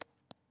people.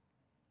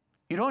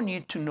 You don't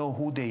need to know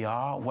who they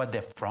are, where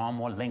they're from,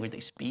 what language they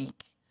speak.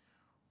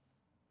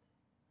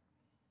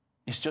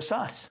 It's just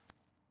us.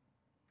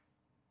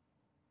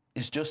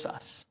 It's just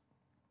us.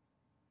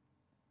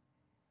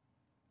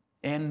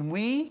 And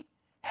we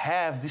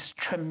have this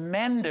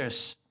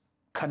tremendous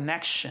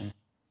connection,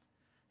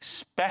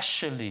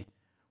 especially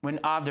when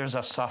others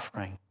are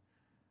suffering.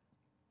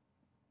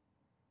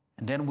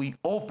 And then we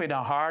open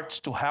our hearts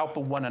to help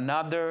one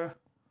another.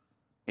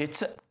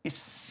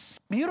 It's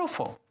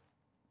beautiful.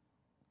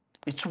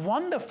 It's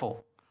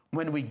wonderful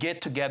when we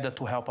get together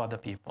to help other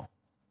people.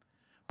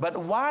 But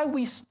why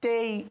we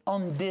stay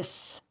on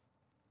this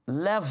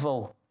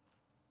level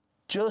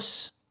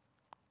just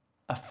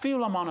a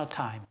few amount of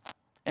time,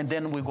 and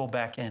then we go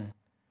back in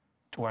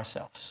to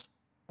ourselves?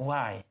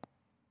 Why?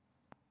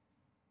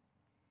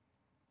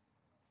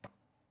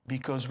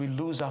 Because we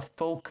lose our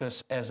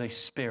focus as a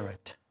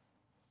spirit.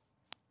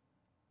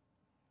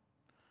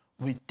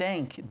 We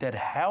think that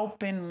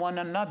helping one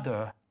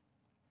another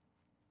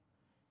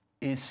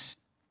is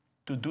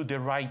to do the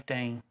right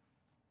thing.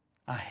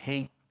 I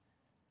hate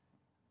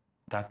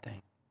that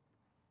thing.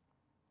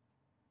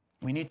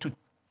 We need to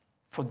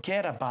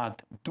forget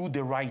about do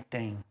the right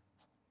thing.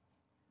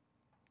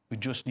 We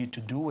just need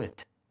to do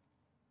it.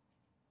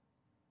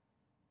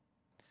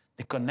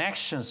 The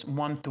connections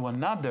one to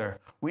another,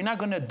 we're not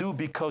going to do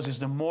because it's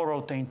the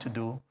moral thing to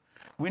do.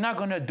 We're not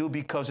going to do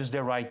because it's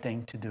the right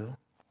thing to do.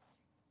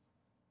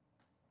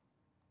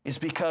 It's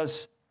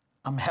because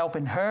I'm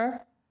helping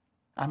her,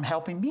 I'm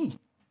helping me.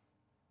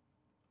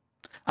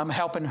 I'm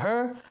helping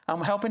her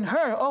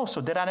also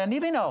that I don't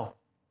even know.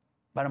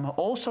 But I'm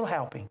also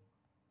helping.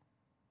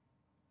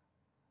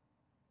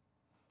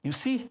 You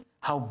see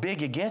how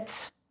big it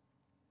gets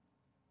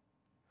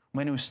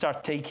when we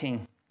start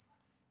taking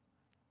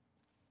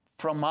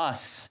from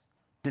us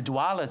the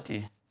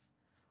duality.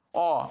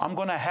 Oh, I'm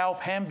going to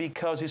help him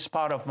because he's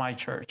part of my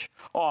church.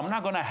 Oh, I'm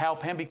not going to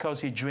help him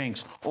because he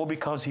drinks or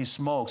because he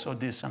smokes or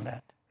this and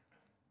that.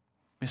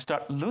 We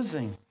start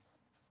losing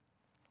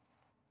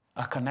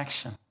a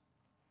connection,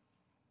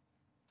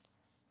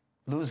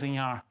 losing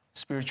our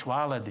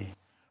spirituality,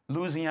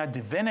 losing our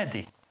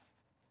divinity.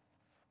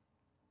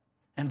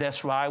 And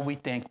that's why we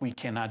think we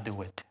cannot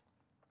do it.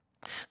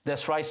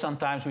 That's why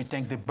sometimes we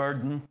think the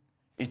burden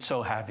is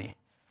so heavy.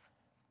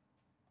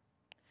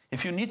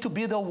 If you need to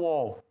build a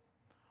wall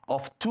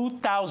of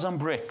 2,000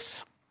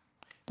 bricks,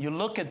 you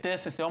look at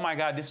this and say, oh my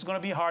God, this is going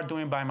to be hard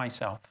doing by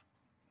myself.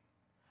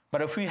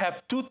 But if we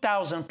have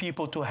 2,000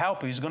 people to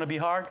help you, it's going to be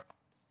hard?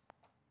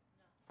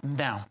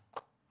 No.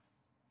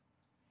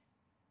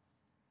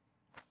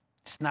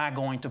 It's not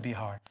going to be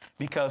hard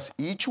because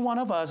each one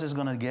of us is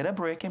going to get a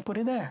brick and put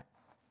it there.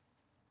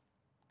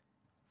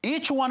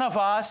 Each one of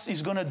us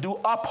is going to do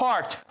a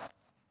part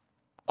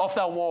of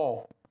that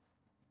wall.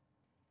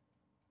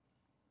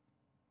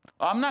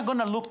 I'm not going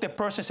to look the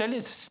person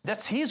and say,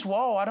 that's his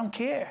wall, I don't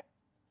care.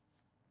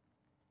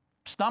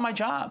 It's not my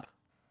job.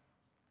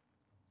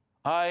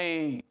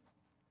 I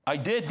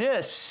did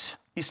this.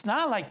 It's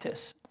not like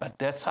this, but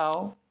that's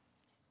how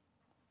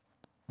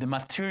the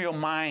material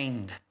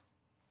mind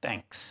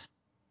thinks.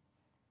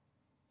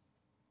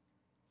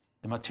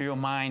 The material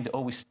mind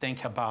always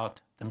think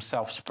about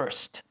themselves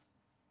first.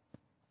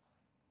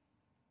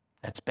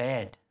 That's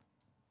bad.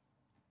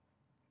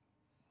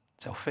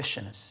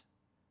 Selfishness.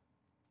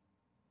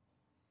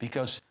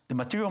 Because the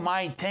material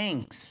mind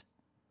thinks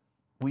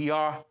we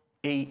are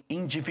an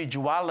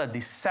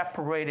individuality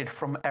separated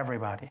from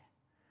everybody.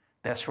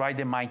 That's right,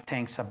 the mind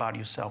thinks about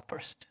yourself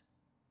first.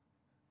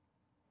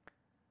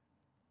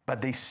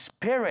 But the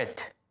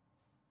spirit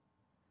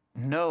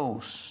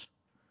knows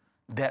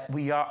that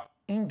we are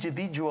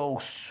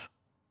individuals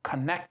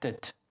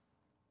connected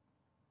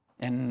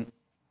and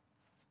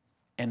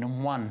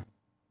one.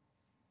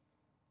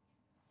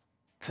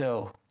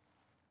 So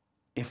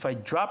if I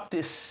drop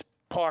this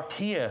part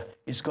here,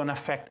 it's going to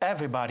affect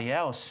everybody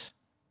else.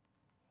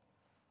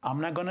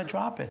 I'm not going to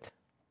drop it.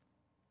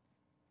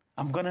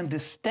 I'm going to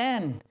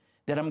understand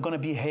that I'm going to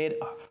be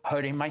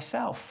hurting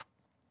myself.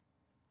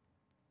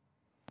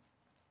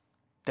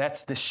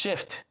 That's the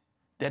shift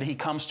that he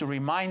comes to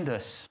remind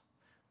us.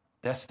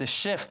 That's the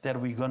shift that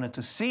we're going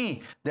to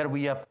see, that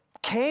we are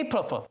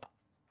capable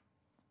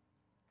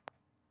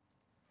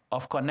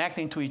of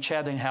connecting to each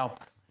other and help.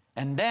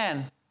 And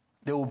then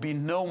there will be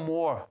no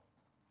more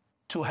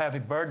too heavy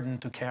burden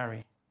to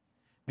carry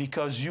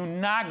because you're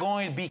not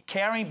going to be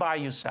carrying by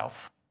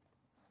yourself.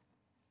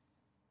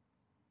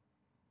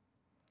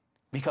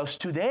 Because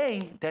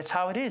today, that's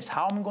how it is.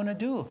 How I'm going to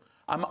do.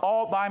 I'm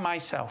all by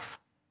myself.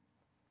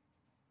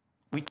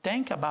 We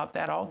think about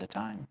that all the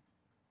time.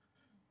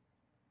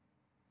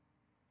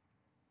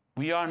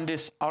 We are on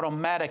this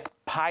automatic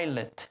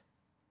pilot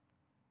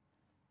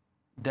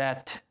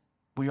that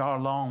we are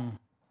alone,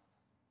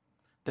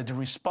 that the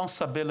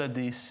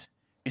responsibilities,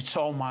 it's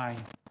all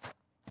mine,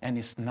 and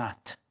it's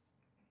not.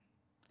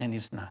 And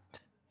it's not.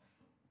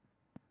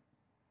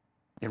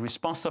 The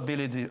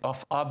responsibility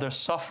of others'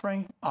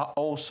 suffering are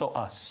also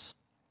us.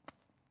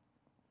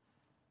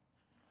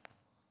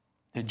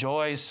 The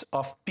joys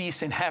of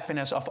peace and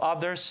happiness of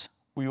others,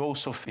 we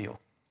also feel.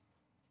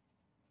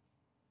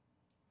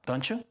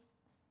 Don't you?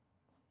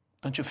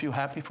 Don't you feel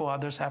happy for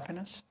others'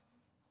 happiness?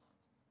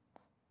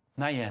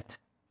 Not yet.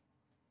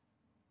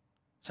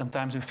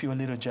 Sometimes we feel a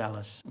little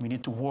jealous. We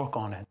need to work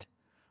on it.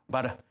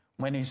 But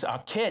when it's our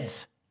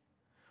kids,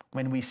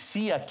 when we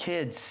see our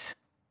kids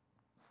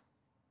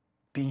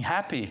being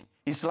happy,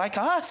 it's like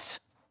us.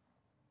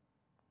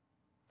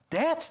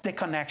 That's the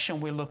connection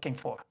we're looking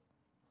for.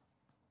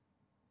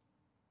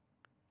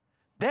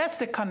 That's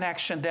the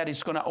connection that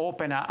is going to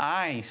open our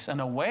eyes in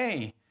a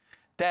way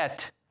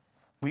that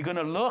we're going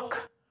to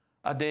look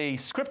at the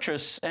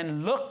scriptures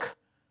and look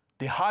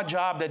the hard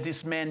job that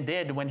this man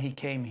did when he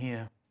came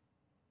here.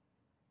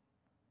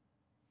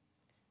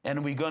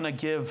 And we're going to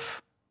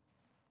give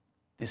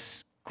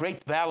this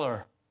great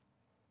valor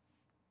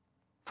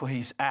for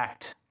his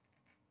act.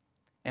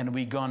 And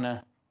we're going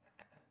to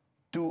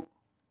do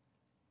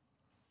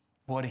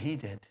what he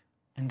did.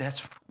 And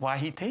that's why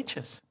he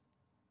teaches,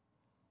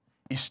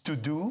 is to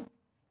do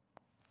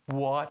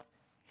what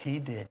he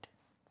did.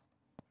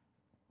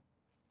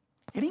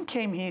 He didn't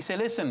came here and say,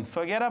 listen,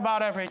 forget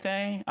about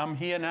everything. I'm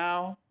here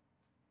now.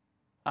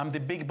 I'm the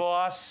big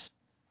boss.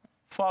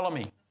 Follow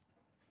me.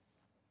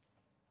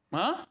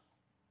 Huh?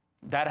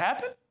 That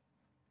happened?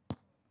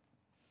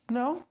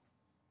 No.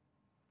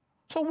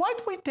 So why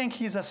do we think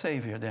he's a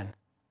savior then?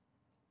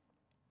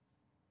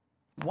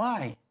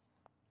 Why?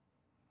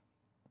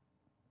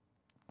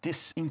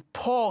 This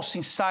impulse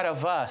inside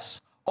of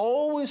us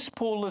always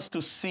pulls us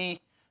to see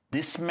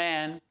this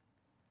man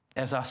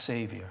as our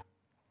savior.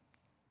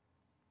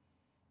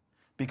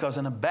 Because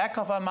in the back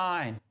of our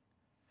mind,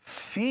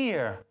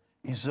 fear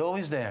is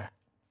always there.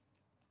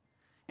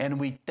 And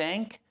we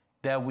think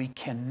that we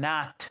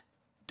cannot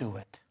do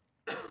it.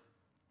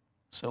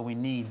 So we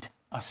need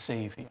a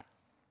savior.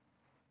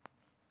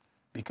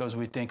 Because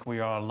we think we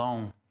are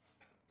alone.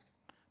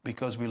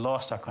 Because we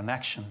lost our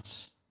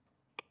connections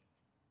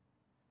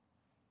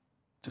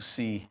to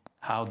see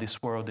how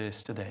this world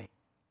is today.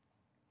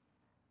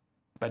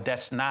 But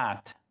that's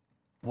not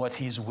what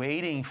he's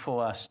waiting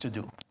for us to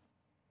do.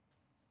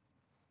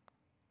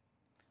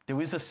 There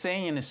is a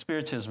saying in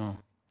Spiritism,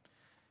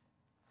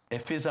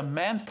 if he's a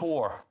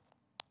mentor,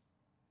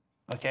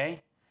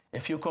 okay?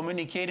 If you're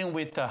communicating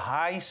with a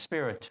high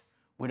spirit,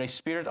 with a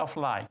spirit of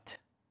light,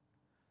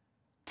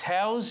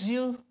 tells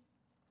you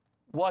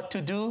what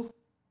to do,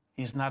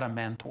 he's not a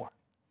mentor.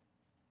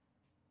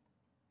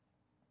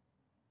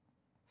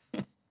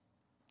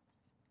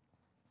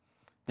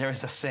 There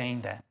is a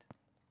saying that.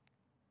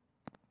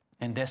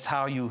 And that's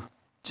how you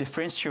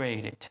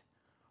differentiate it.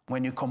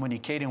 When you're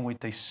communicating with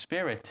the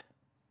Spirit,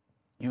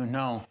 you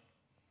know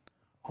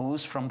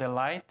who's from the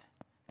light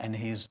and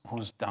who's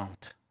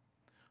don't.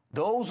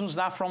 Those who's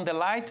not from the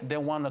light, they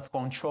want to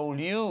control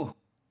you.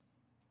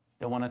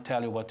 They want to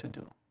tell you what to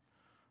do.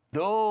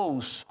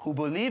 Those who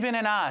believe in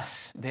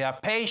us, they are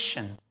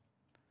patient.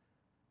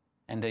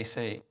 And they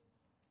say,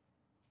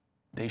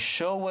 they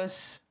show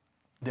us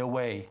the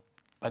way,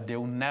 but they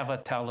will never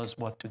tell us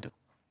what to do.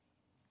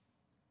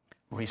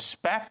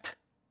 Respect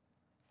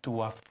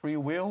to our free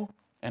will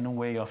and a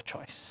way of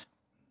choice.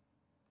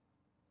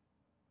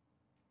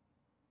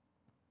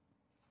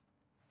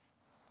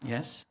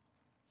 Yes?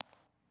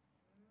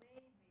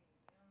 Maybe,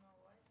 you know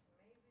what?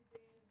 Maybe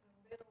there is a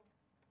little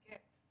gap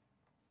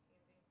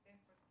in the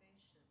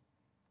interpretation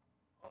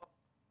of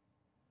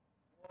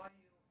what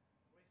you're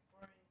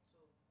referring to.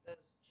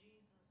 Does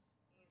Jesus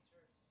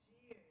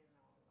interfere in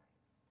our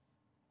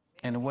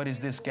life? And what is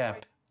this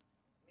gap?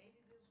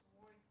 Maybe this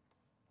word,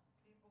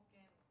 people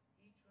can,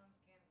 each one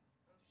can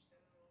understand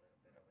a little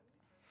bit of a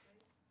different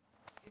way.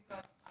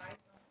 Because I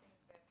don't think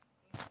that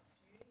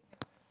interfering is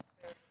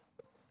necessarily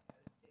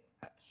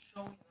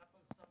showing up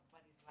on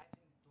somebody's life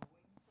and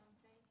doing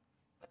something,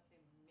 but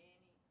there are many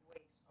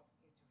ways of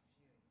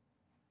interfering,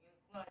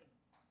 including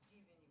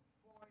giving you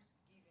force,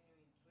 giving you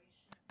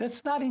intuition.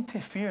 That's not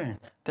interfering.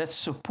 That's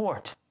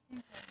support.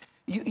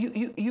 You Is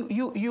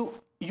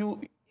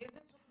it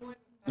support?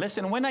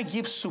 listen, when I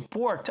give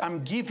support,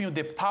 I'm giving you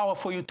the power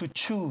for you to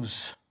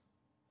choose.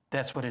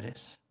 That's what it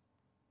is.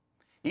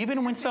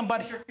 Even when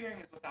somebody... Interfering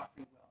is without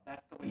free will.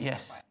 That's the way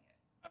Yes. you're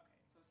defining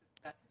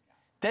it. Okay,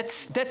 so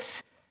it's just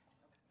That's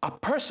a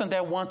person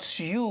that wants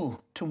you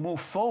to move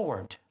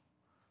forward,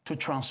 to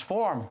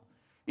transform,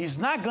 is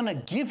not going to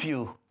give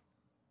you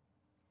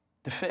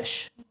the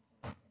fish.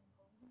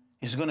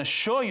 He's going to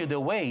show you the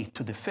way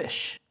to the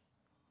fish.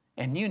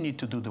 And you need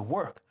to do the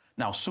work.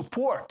 Now,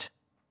 support,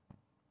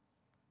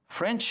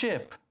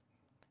 friendship,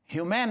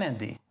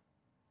 humanity,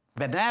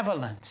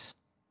 benevolence,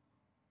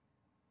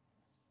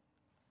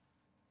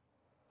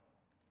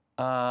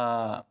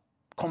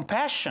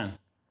 compassion.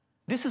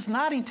 This is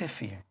not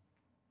interfering.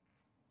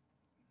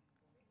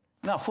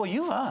 Now, for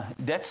you,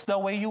 that's the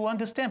way you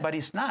understand, but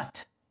it's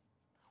not.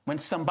 When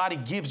somebody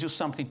gives you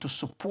something to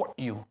support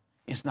you,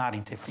 it's not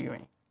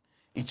interfering.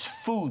 It's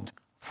food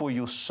for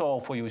your soul,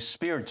 for your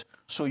spirit,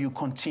 so you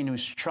continue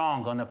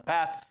strong on a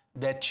path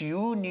that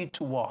you need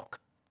to walk.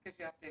 because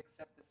you have to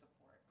accept the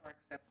support or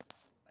accept the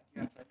food. Like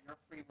you have to, your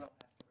free will has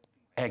to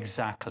receive it.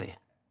 Exactly.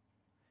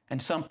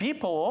 And some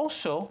people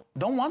also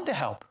don't want the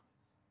help.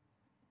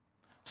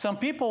 Some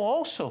people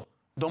also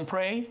don't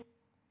pray,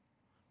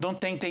 don't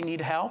think they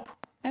need help,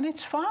 and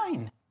it's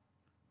fine.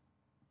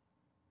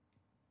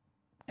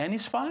 And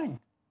it's fine.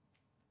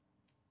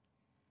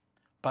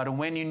 But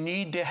when you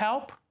need the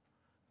help,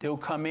 they'll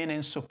come in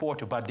and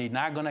support you, but they're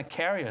not going to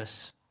carry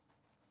us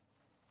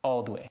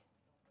all the way.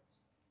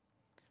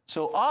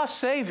 So our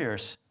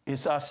saviors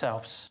is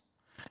ourselves.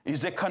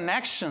 Is the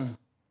connection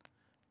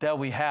that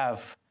we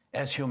have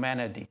as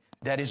humanity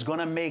that is going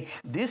to make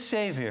this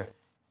Savior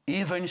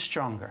even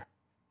stronger.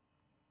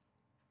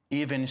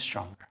 Even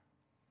stronger.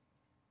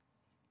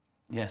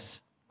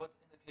 Yes. But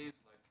in the case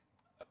like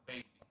a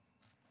baby,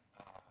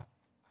 a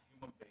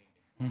human baby,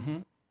 Mm-hmm.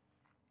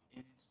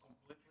 it is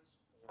completely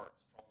support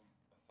from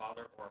a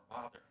father or a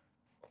mother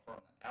or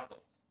from an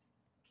adult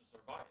to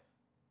survive.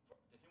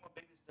 The human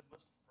baby is the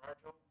most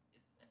fragile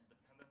and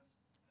dependent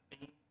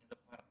being in the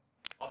planet.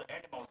 Other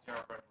animals, they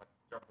are like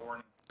they're born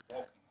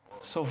walking.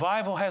 Or,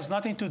 Survival has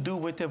nothing to do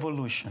with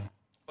evolution.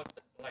 but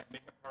like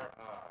making her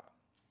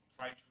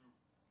try to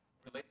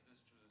relate this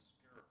to the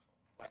spiritual,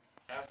 like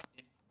as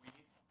if we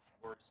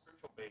were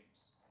spiritual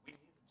babes, we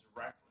need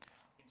directly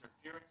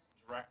interference,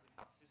 directly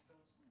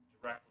assistance,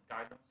 directly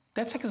guidance.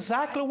 That's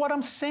exactly what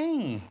I'm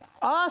saying.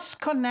 Us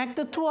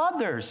connected to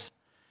others.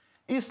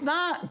 It's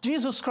not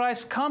Jesus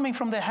Christ coming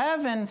from the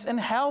heavens and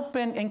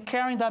helping and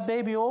carrying that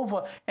baby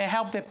over and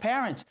help the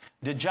parents.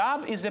 The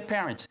job is the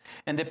parents.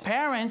 And the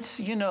parents,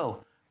 you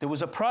know, there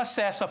was a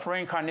process of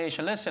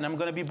reincarnation. Listen, I'm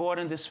going to be born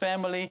in this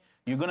family.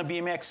 You're going to be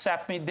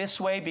accept me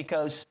this way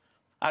because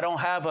I don't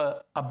have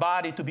a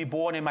body to be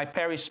born and my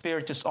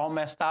perispirit is all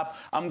messed up.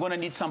 I'm going to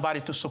need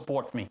somebody to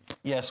support me.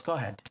 Yes, go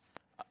ahead.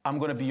 I'm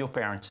going to be your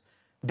parents.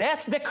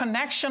 That's the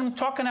connection I'm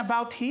talking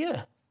about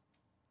here.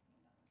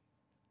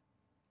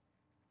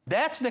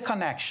 That's the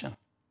connection.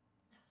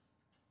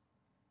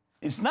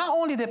 It's not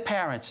only the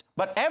parents,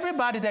 but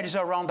everybody that is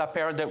around that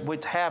parent that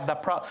would have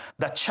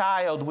the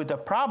child with the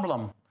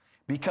problem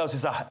because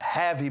it's a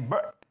heavy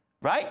birth,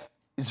 right?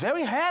 It's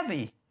very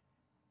heavy.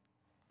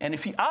 And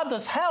if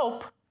others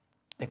help,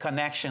 the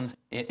connection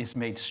is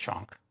made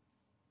strong.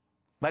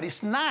 But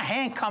it's not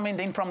him coming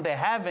in from the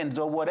heavens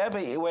or whatever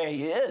where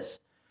he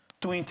is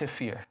to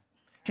interfere.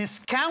 He's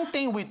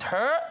counting with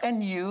her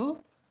and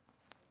you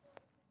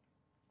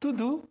to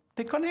do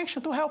the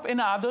connection, to help, and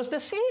others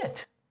that see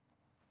it.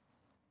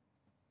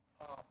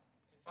 If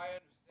I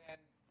understand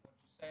what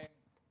you're saying,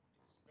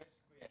 it's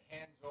basically a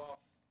hands-off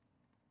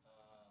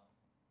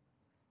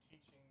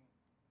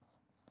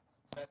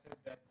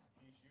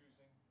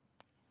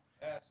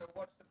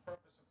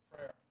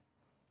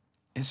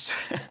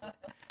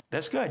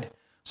That's good.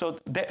 So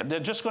they're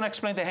just going to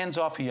explain the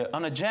hands-off here.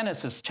 On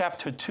Genesis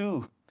chapter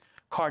 2,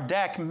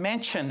 Kardec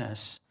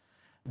mentions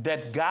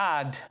that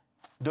God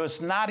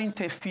does not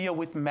interfere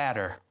with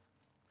matter.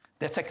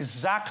 That's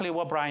exactly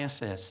what Brian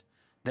says.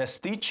 That's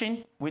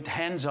teaching with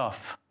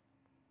hands-off.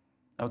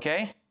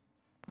 Okay?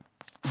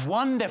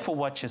 Wonderful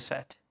what you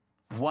said.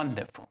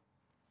 Wonderful.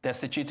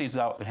 That's the teaching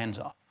without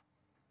hands-off.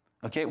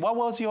 Okay, what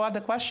was your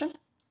other question?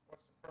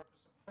 What's the purpose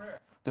of prayer?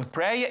 The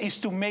prayer is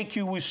to make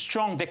you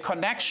strong. The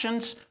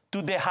connections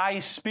to the high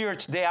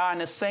spirits, they are on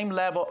the same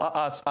level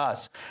as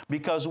us.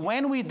 Because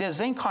when we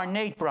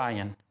disincarnate,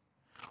 Brian,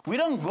 we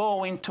don't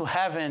go into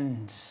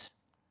heavens.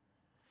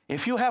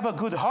 If you have a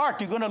good heart,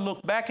 you're going to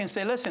look back and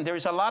say, listen, there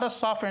is a lot of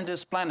suffering on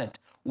this planet.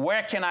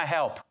 Where can I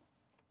help?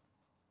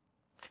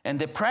 And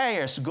the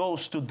prayers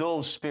goes to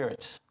those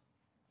spirits.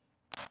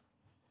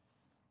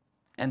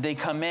 And they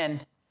come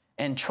in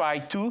and try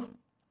to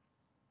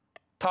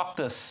talk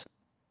us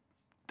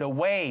the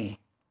way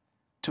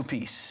to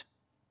peace.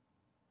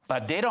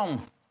 But they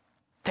don't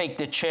take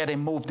the chair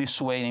and move this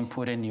way and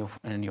put it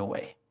in your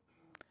way.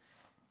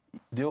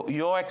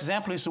 Your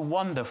example is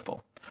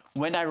wonderful.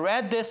 When I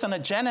read this on the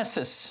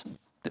Genesis,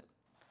 the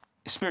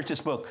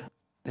Spiritist book,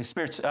 the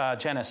Spirit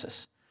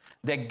Genesis,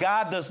 that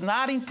God does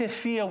not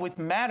interfere with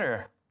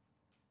matter.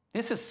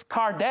 This is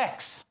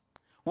Kardec's.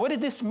 What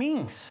did this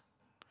mean?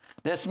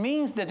 This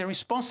means that the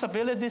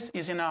responsibility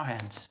is in our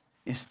hands.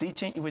 It's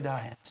teaching with our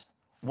hands.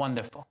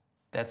 Wonderful.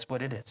 That's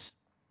what it is.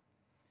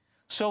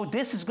 So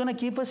this is going to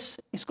give us,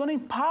 it's going to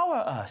empower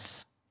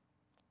us.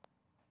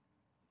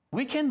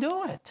 We can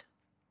do it.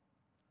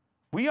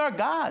 We are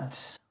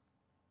gods.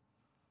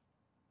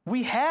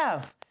 We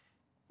have.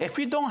 If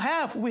we don't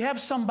have, we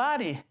have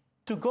somebody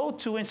to go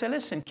to and say,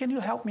 listen, can you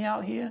help me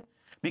out here?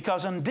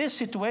 Because in this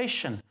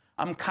situation,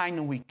 I'm kind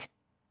of weak.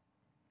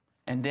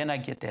 And then I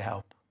get the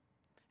help.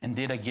 And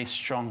then I get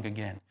strong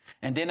again.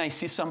 And then I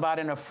see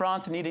somebody in the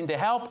front needing the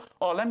help.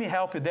 Oh, let me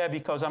help you there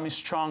because I'm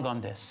strong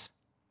on this.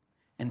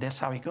 And that's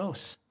how it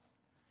goes.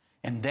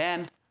 And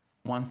then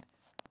we're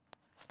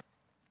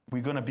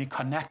going to be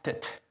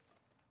connected.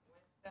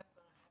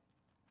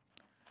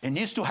 It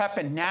needs to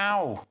happen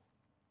now.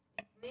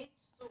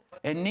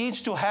 It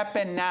needs to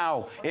happen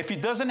now. If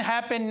it doesn't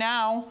happen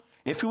now,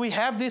 if we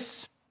have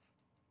this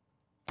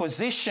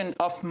position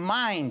of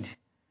mind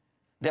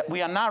that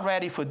we are not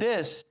ready for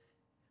this,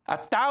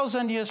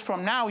 1,000 years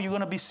from now, you're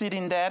going to be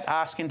sitting there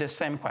asking the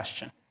same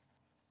question.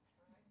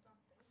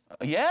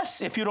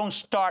 Yes, if you don't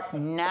start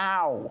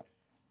now.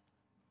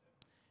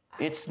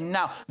 It's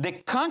now. The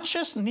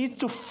conscious needs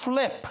to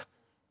flip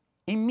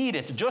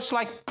immediately, just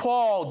like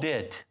Paul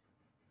did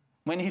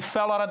when he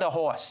fell out of the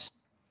horse.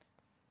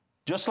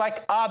 Just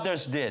like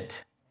others did.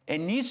 It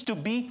needs to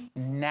be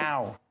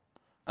now.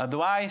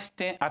 Otherwise,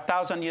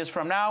 1,000 years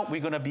from now,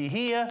 we're going to be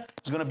here.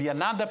 There's going to be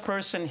another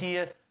person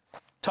here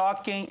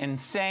talking and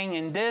saying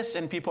in this,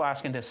 and people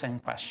asking the same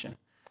question.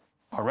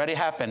 Already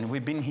happened.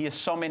 We've been here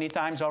so many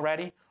times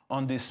already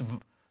on this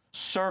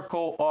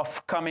circle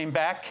of coming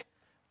back.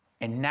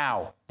 And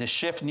now, the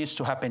shift needs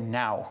to happen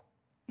now.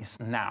 It's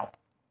now.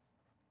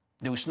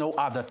 There is no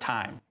other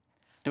time.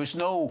 There is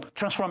no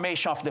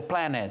transformation of the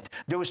planet.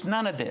 There is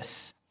none of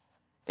this.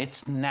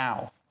 It's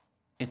now.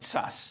 It's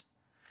us.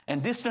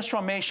 And this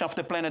transformation of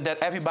the planet that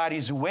everybody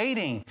is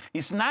waiting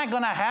is not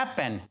going to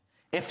happen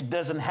if it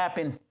doesn't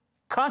happen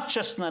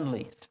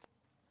consciously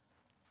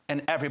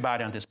in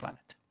everybody on this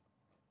planet.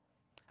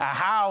 A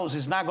house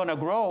is not going to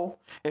grow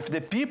if the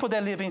people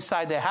that live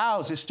inside the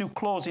house is still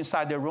closed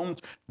inside their rooms,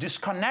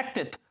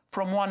 disconnected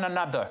from one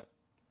another.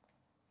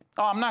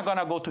 Oh, I'm not going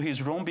to go to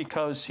his room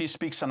because he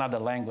speaks another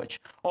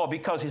language, or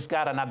because he's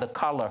got another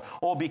color,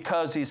 or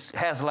because he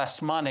has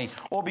less money,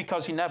 or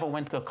because he never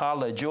went to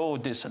college, or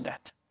this and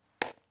that.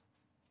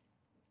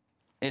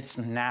 It's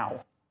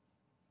now.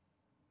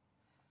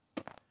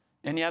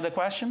 Any other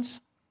questions?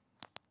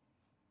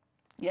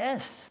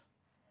 Yes.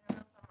 I don't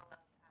know if I'm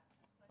allowed to ask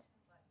this question,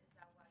 but is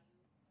that why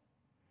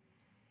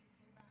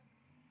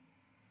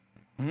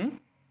you came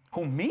back?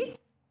 Who, me?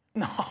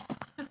 No.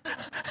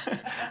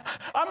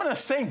 I'm in the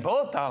same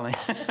boat, darling.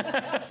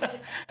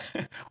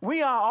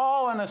 We are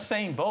all in the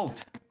same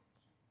boat.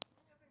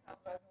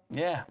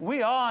 Yeah,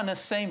 we are in the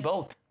same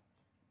boat.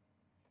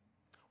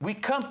 We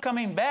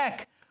coming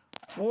back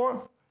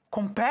for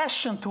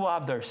compassion to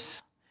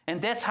others.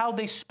 And that's how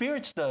the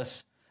spirits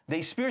does.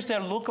 The spirits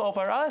that look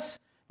over us,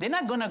 they're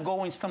not going to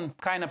go in some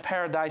kind of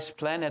paradise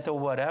planet or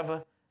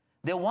whatever.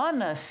 They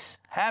want us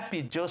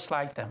happy just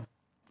like them.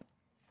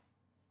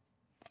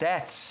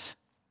 That's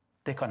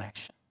the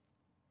connection.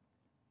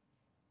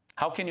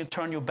 How can you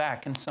turn your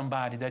back on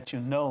somebody that you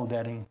know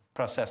that in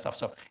process of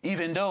suffering,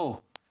 even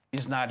though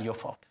it's not your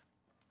fault?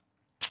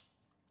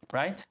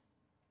 Right?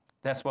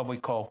 That's what we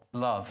call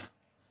love.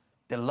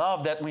 The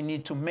love that we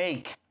need to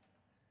make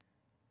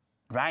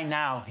right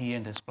now here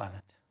in this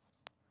planet.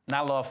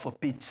 Not love for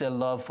pizza,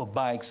 love for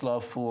bikes,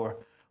 love for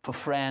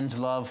friends,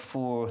 love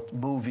for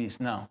movies.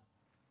 No.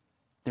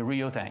 The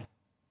real thing.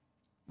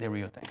 The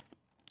real thing.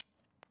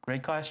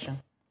 Great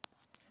question.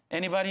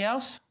 Anybody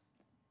else?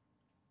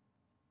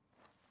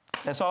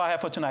 That's all I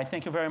have for tonight.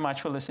 Thank you very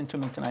much for listening to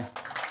me tonight.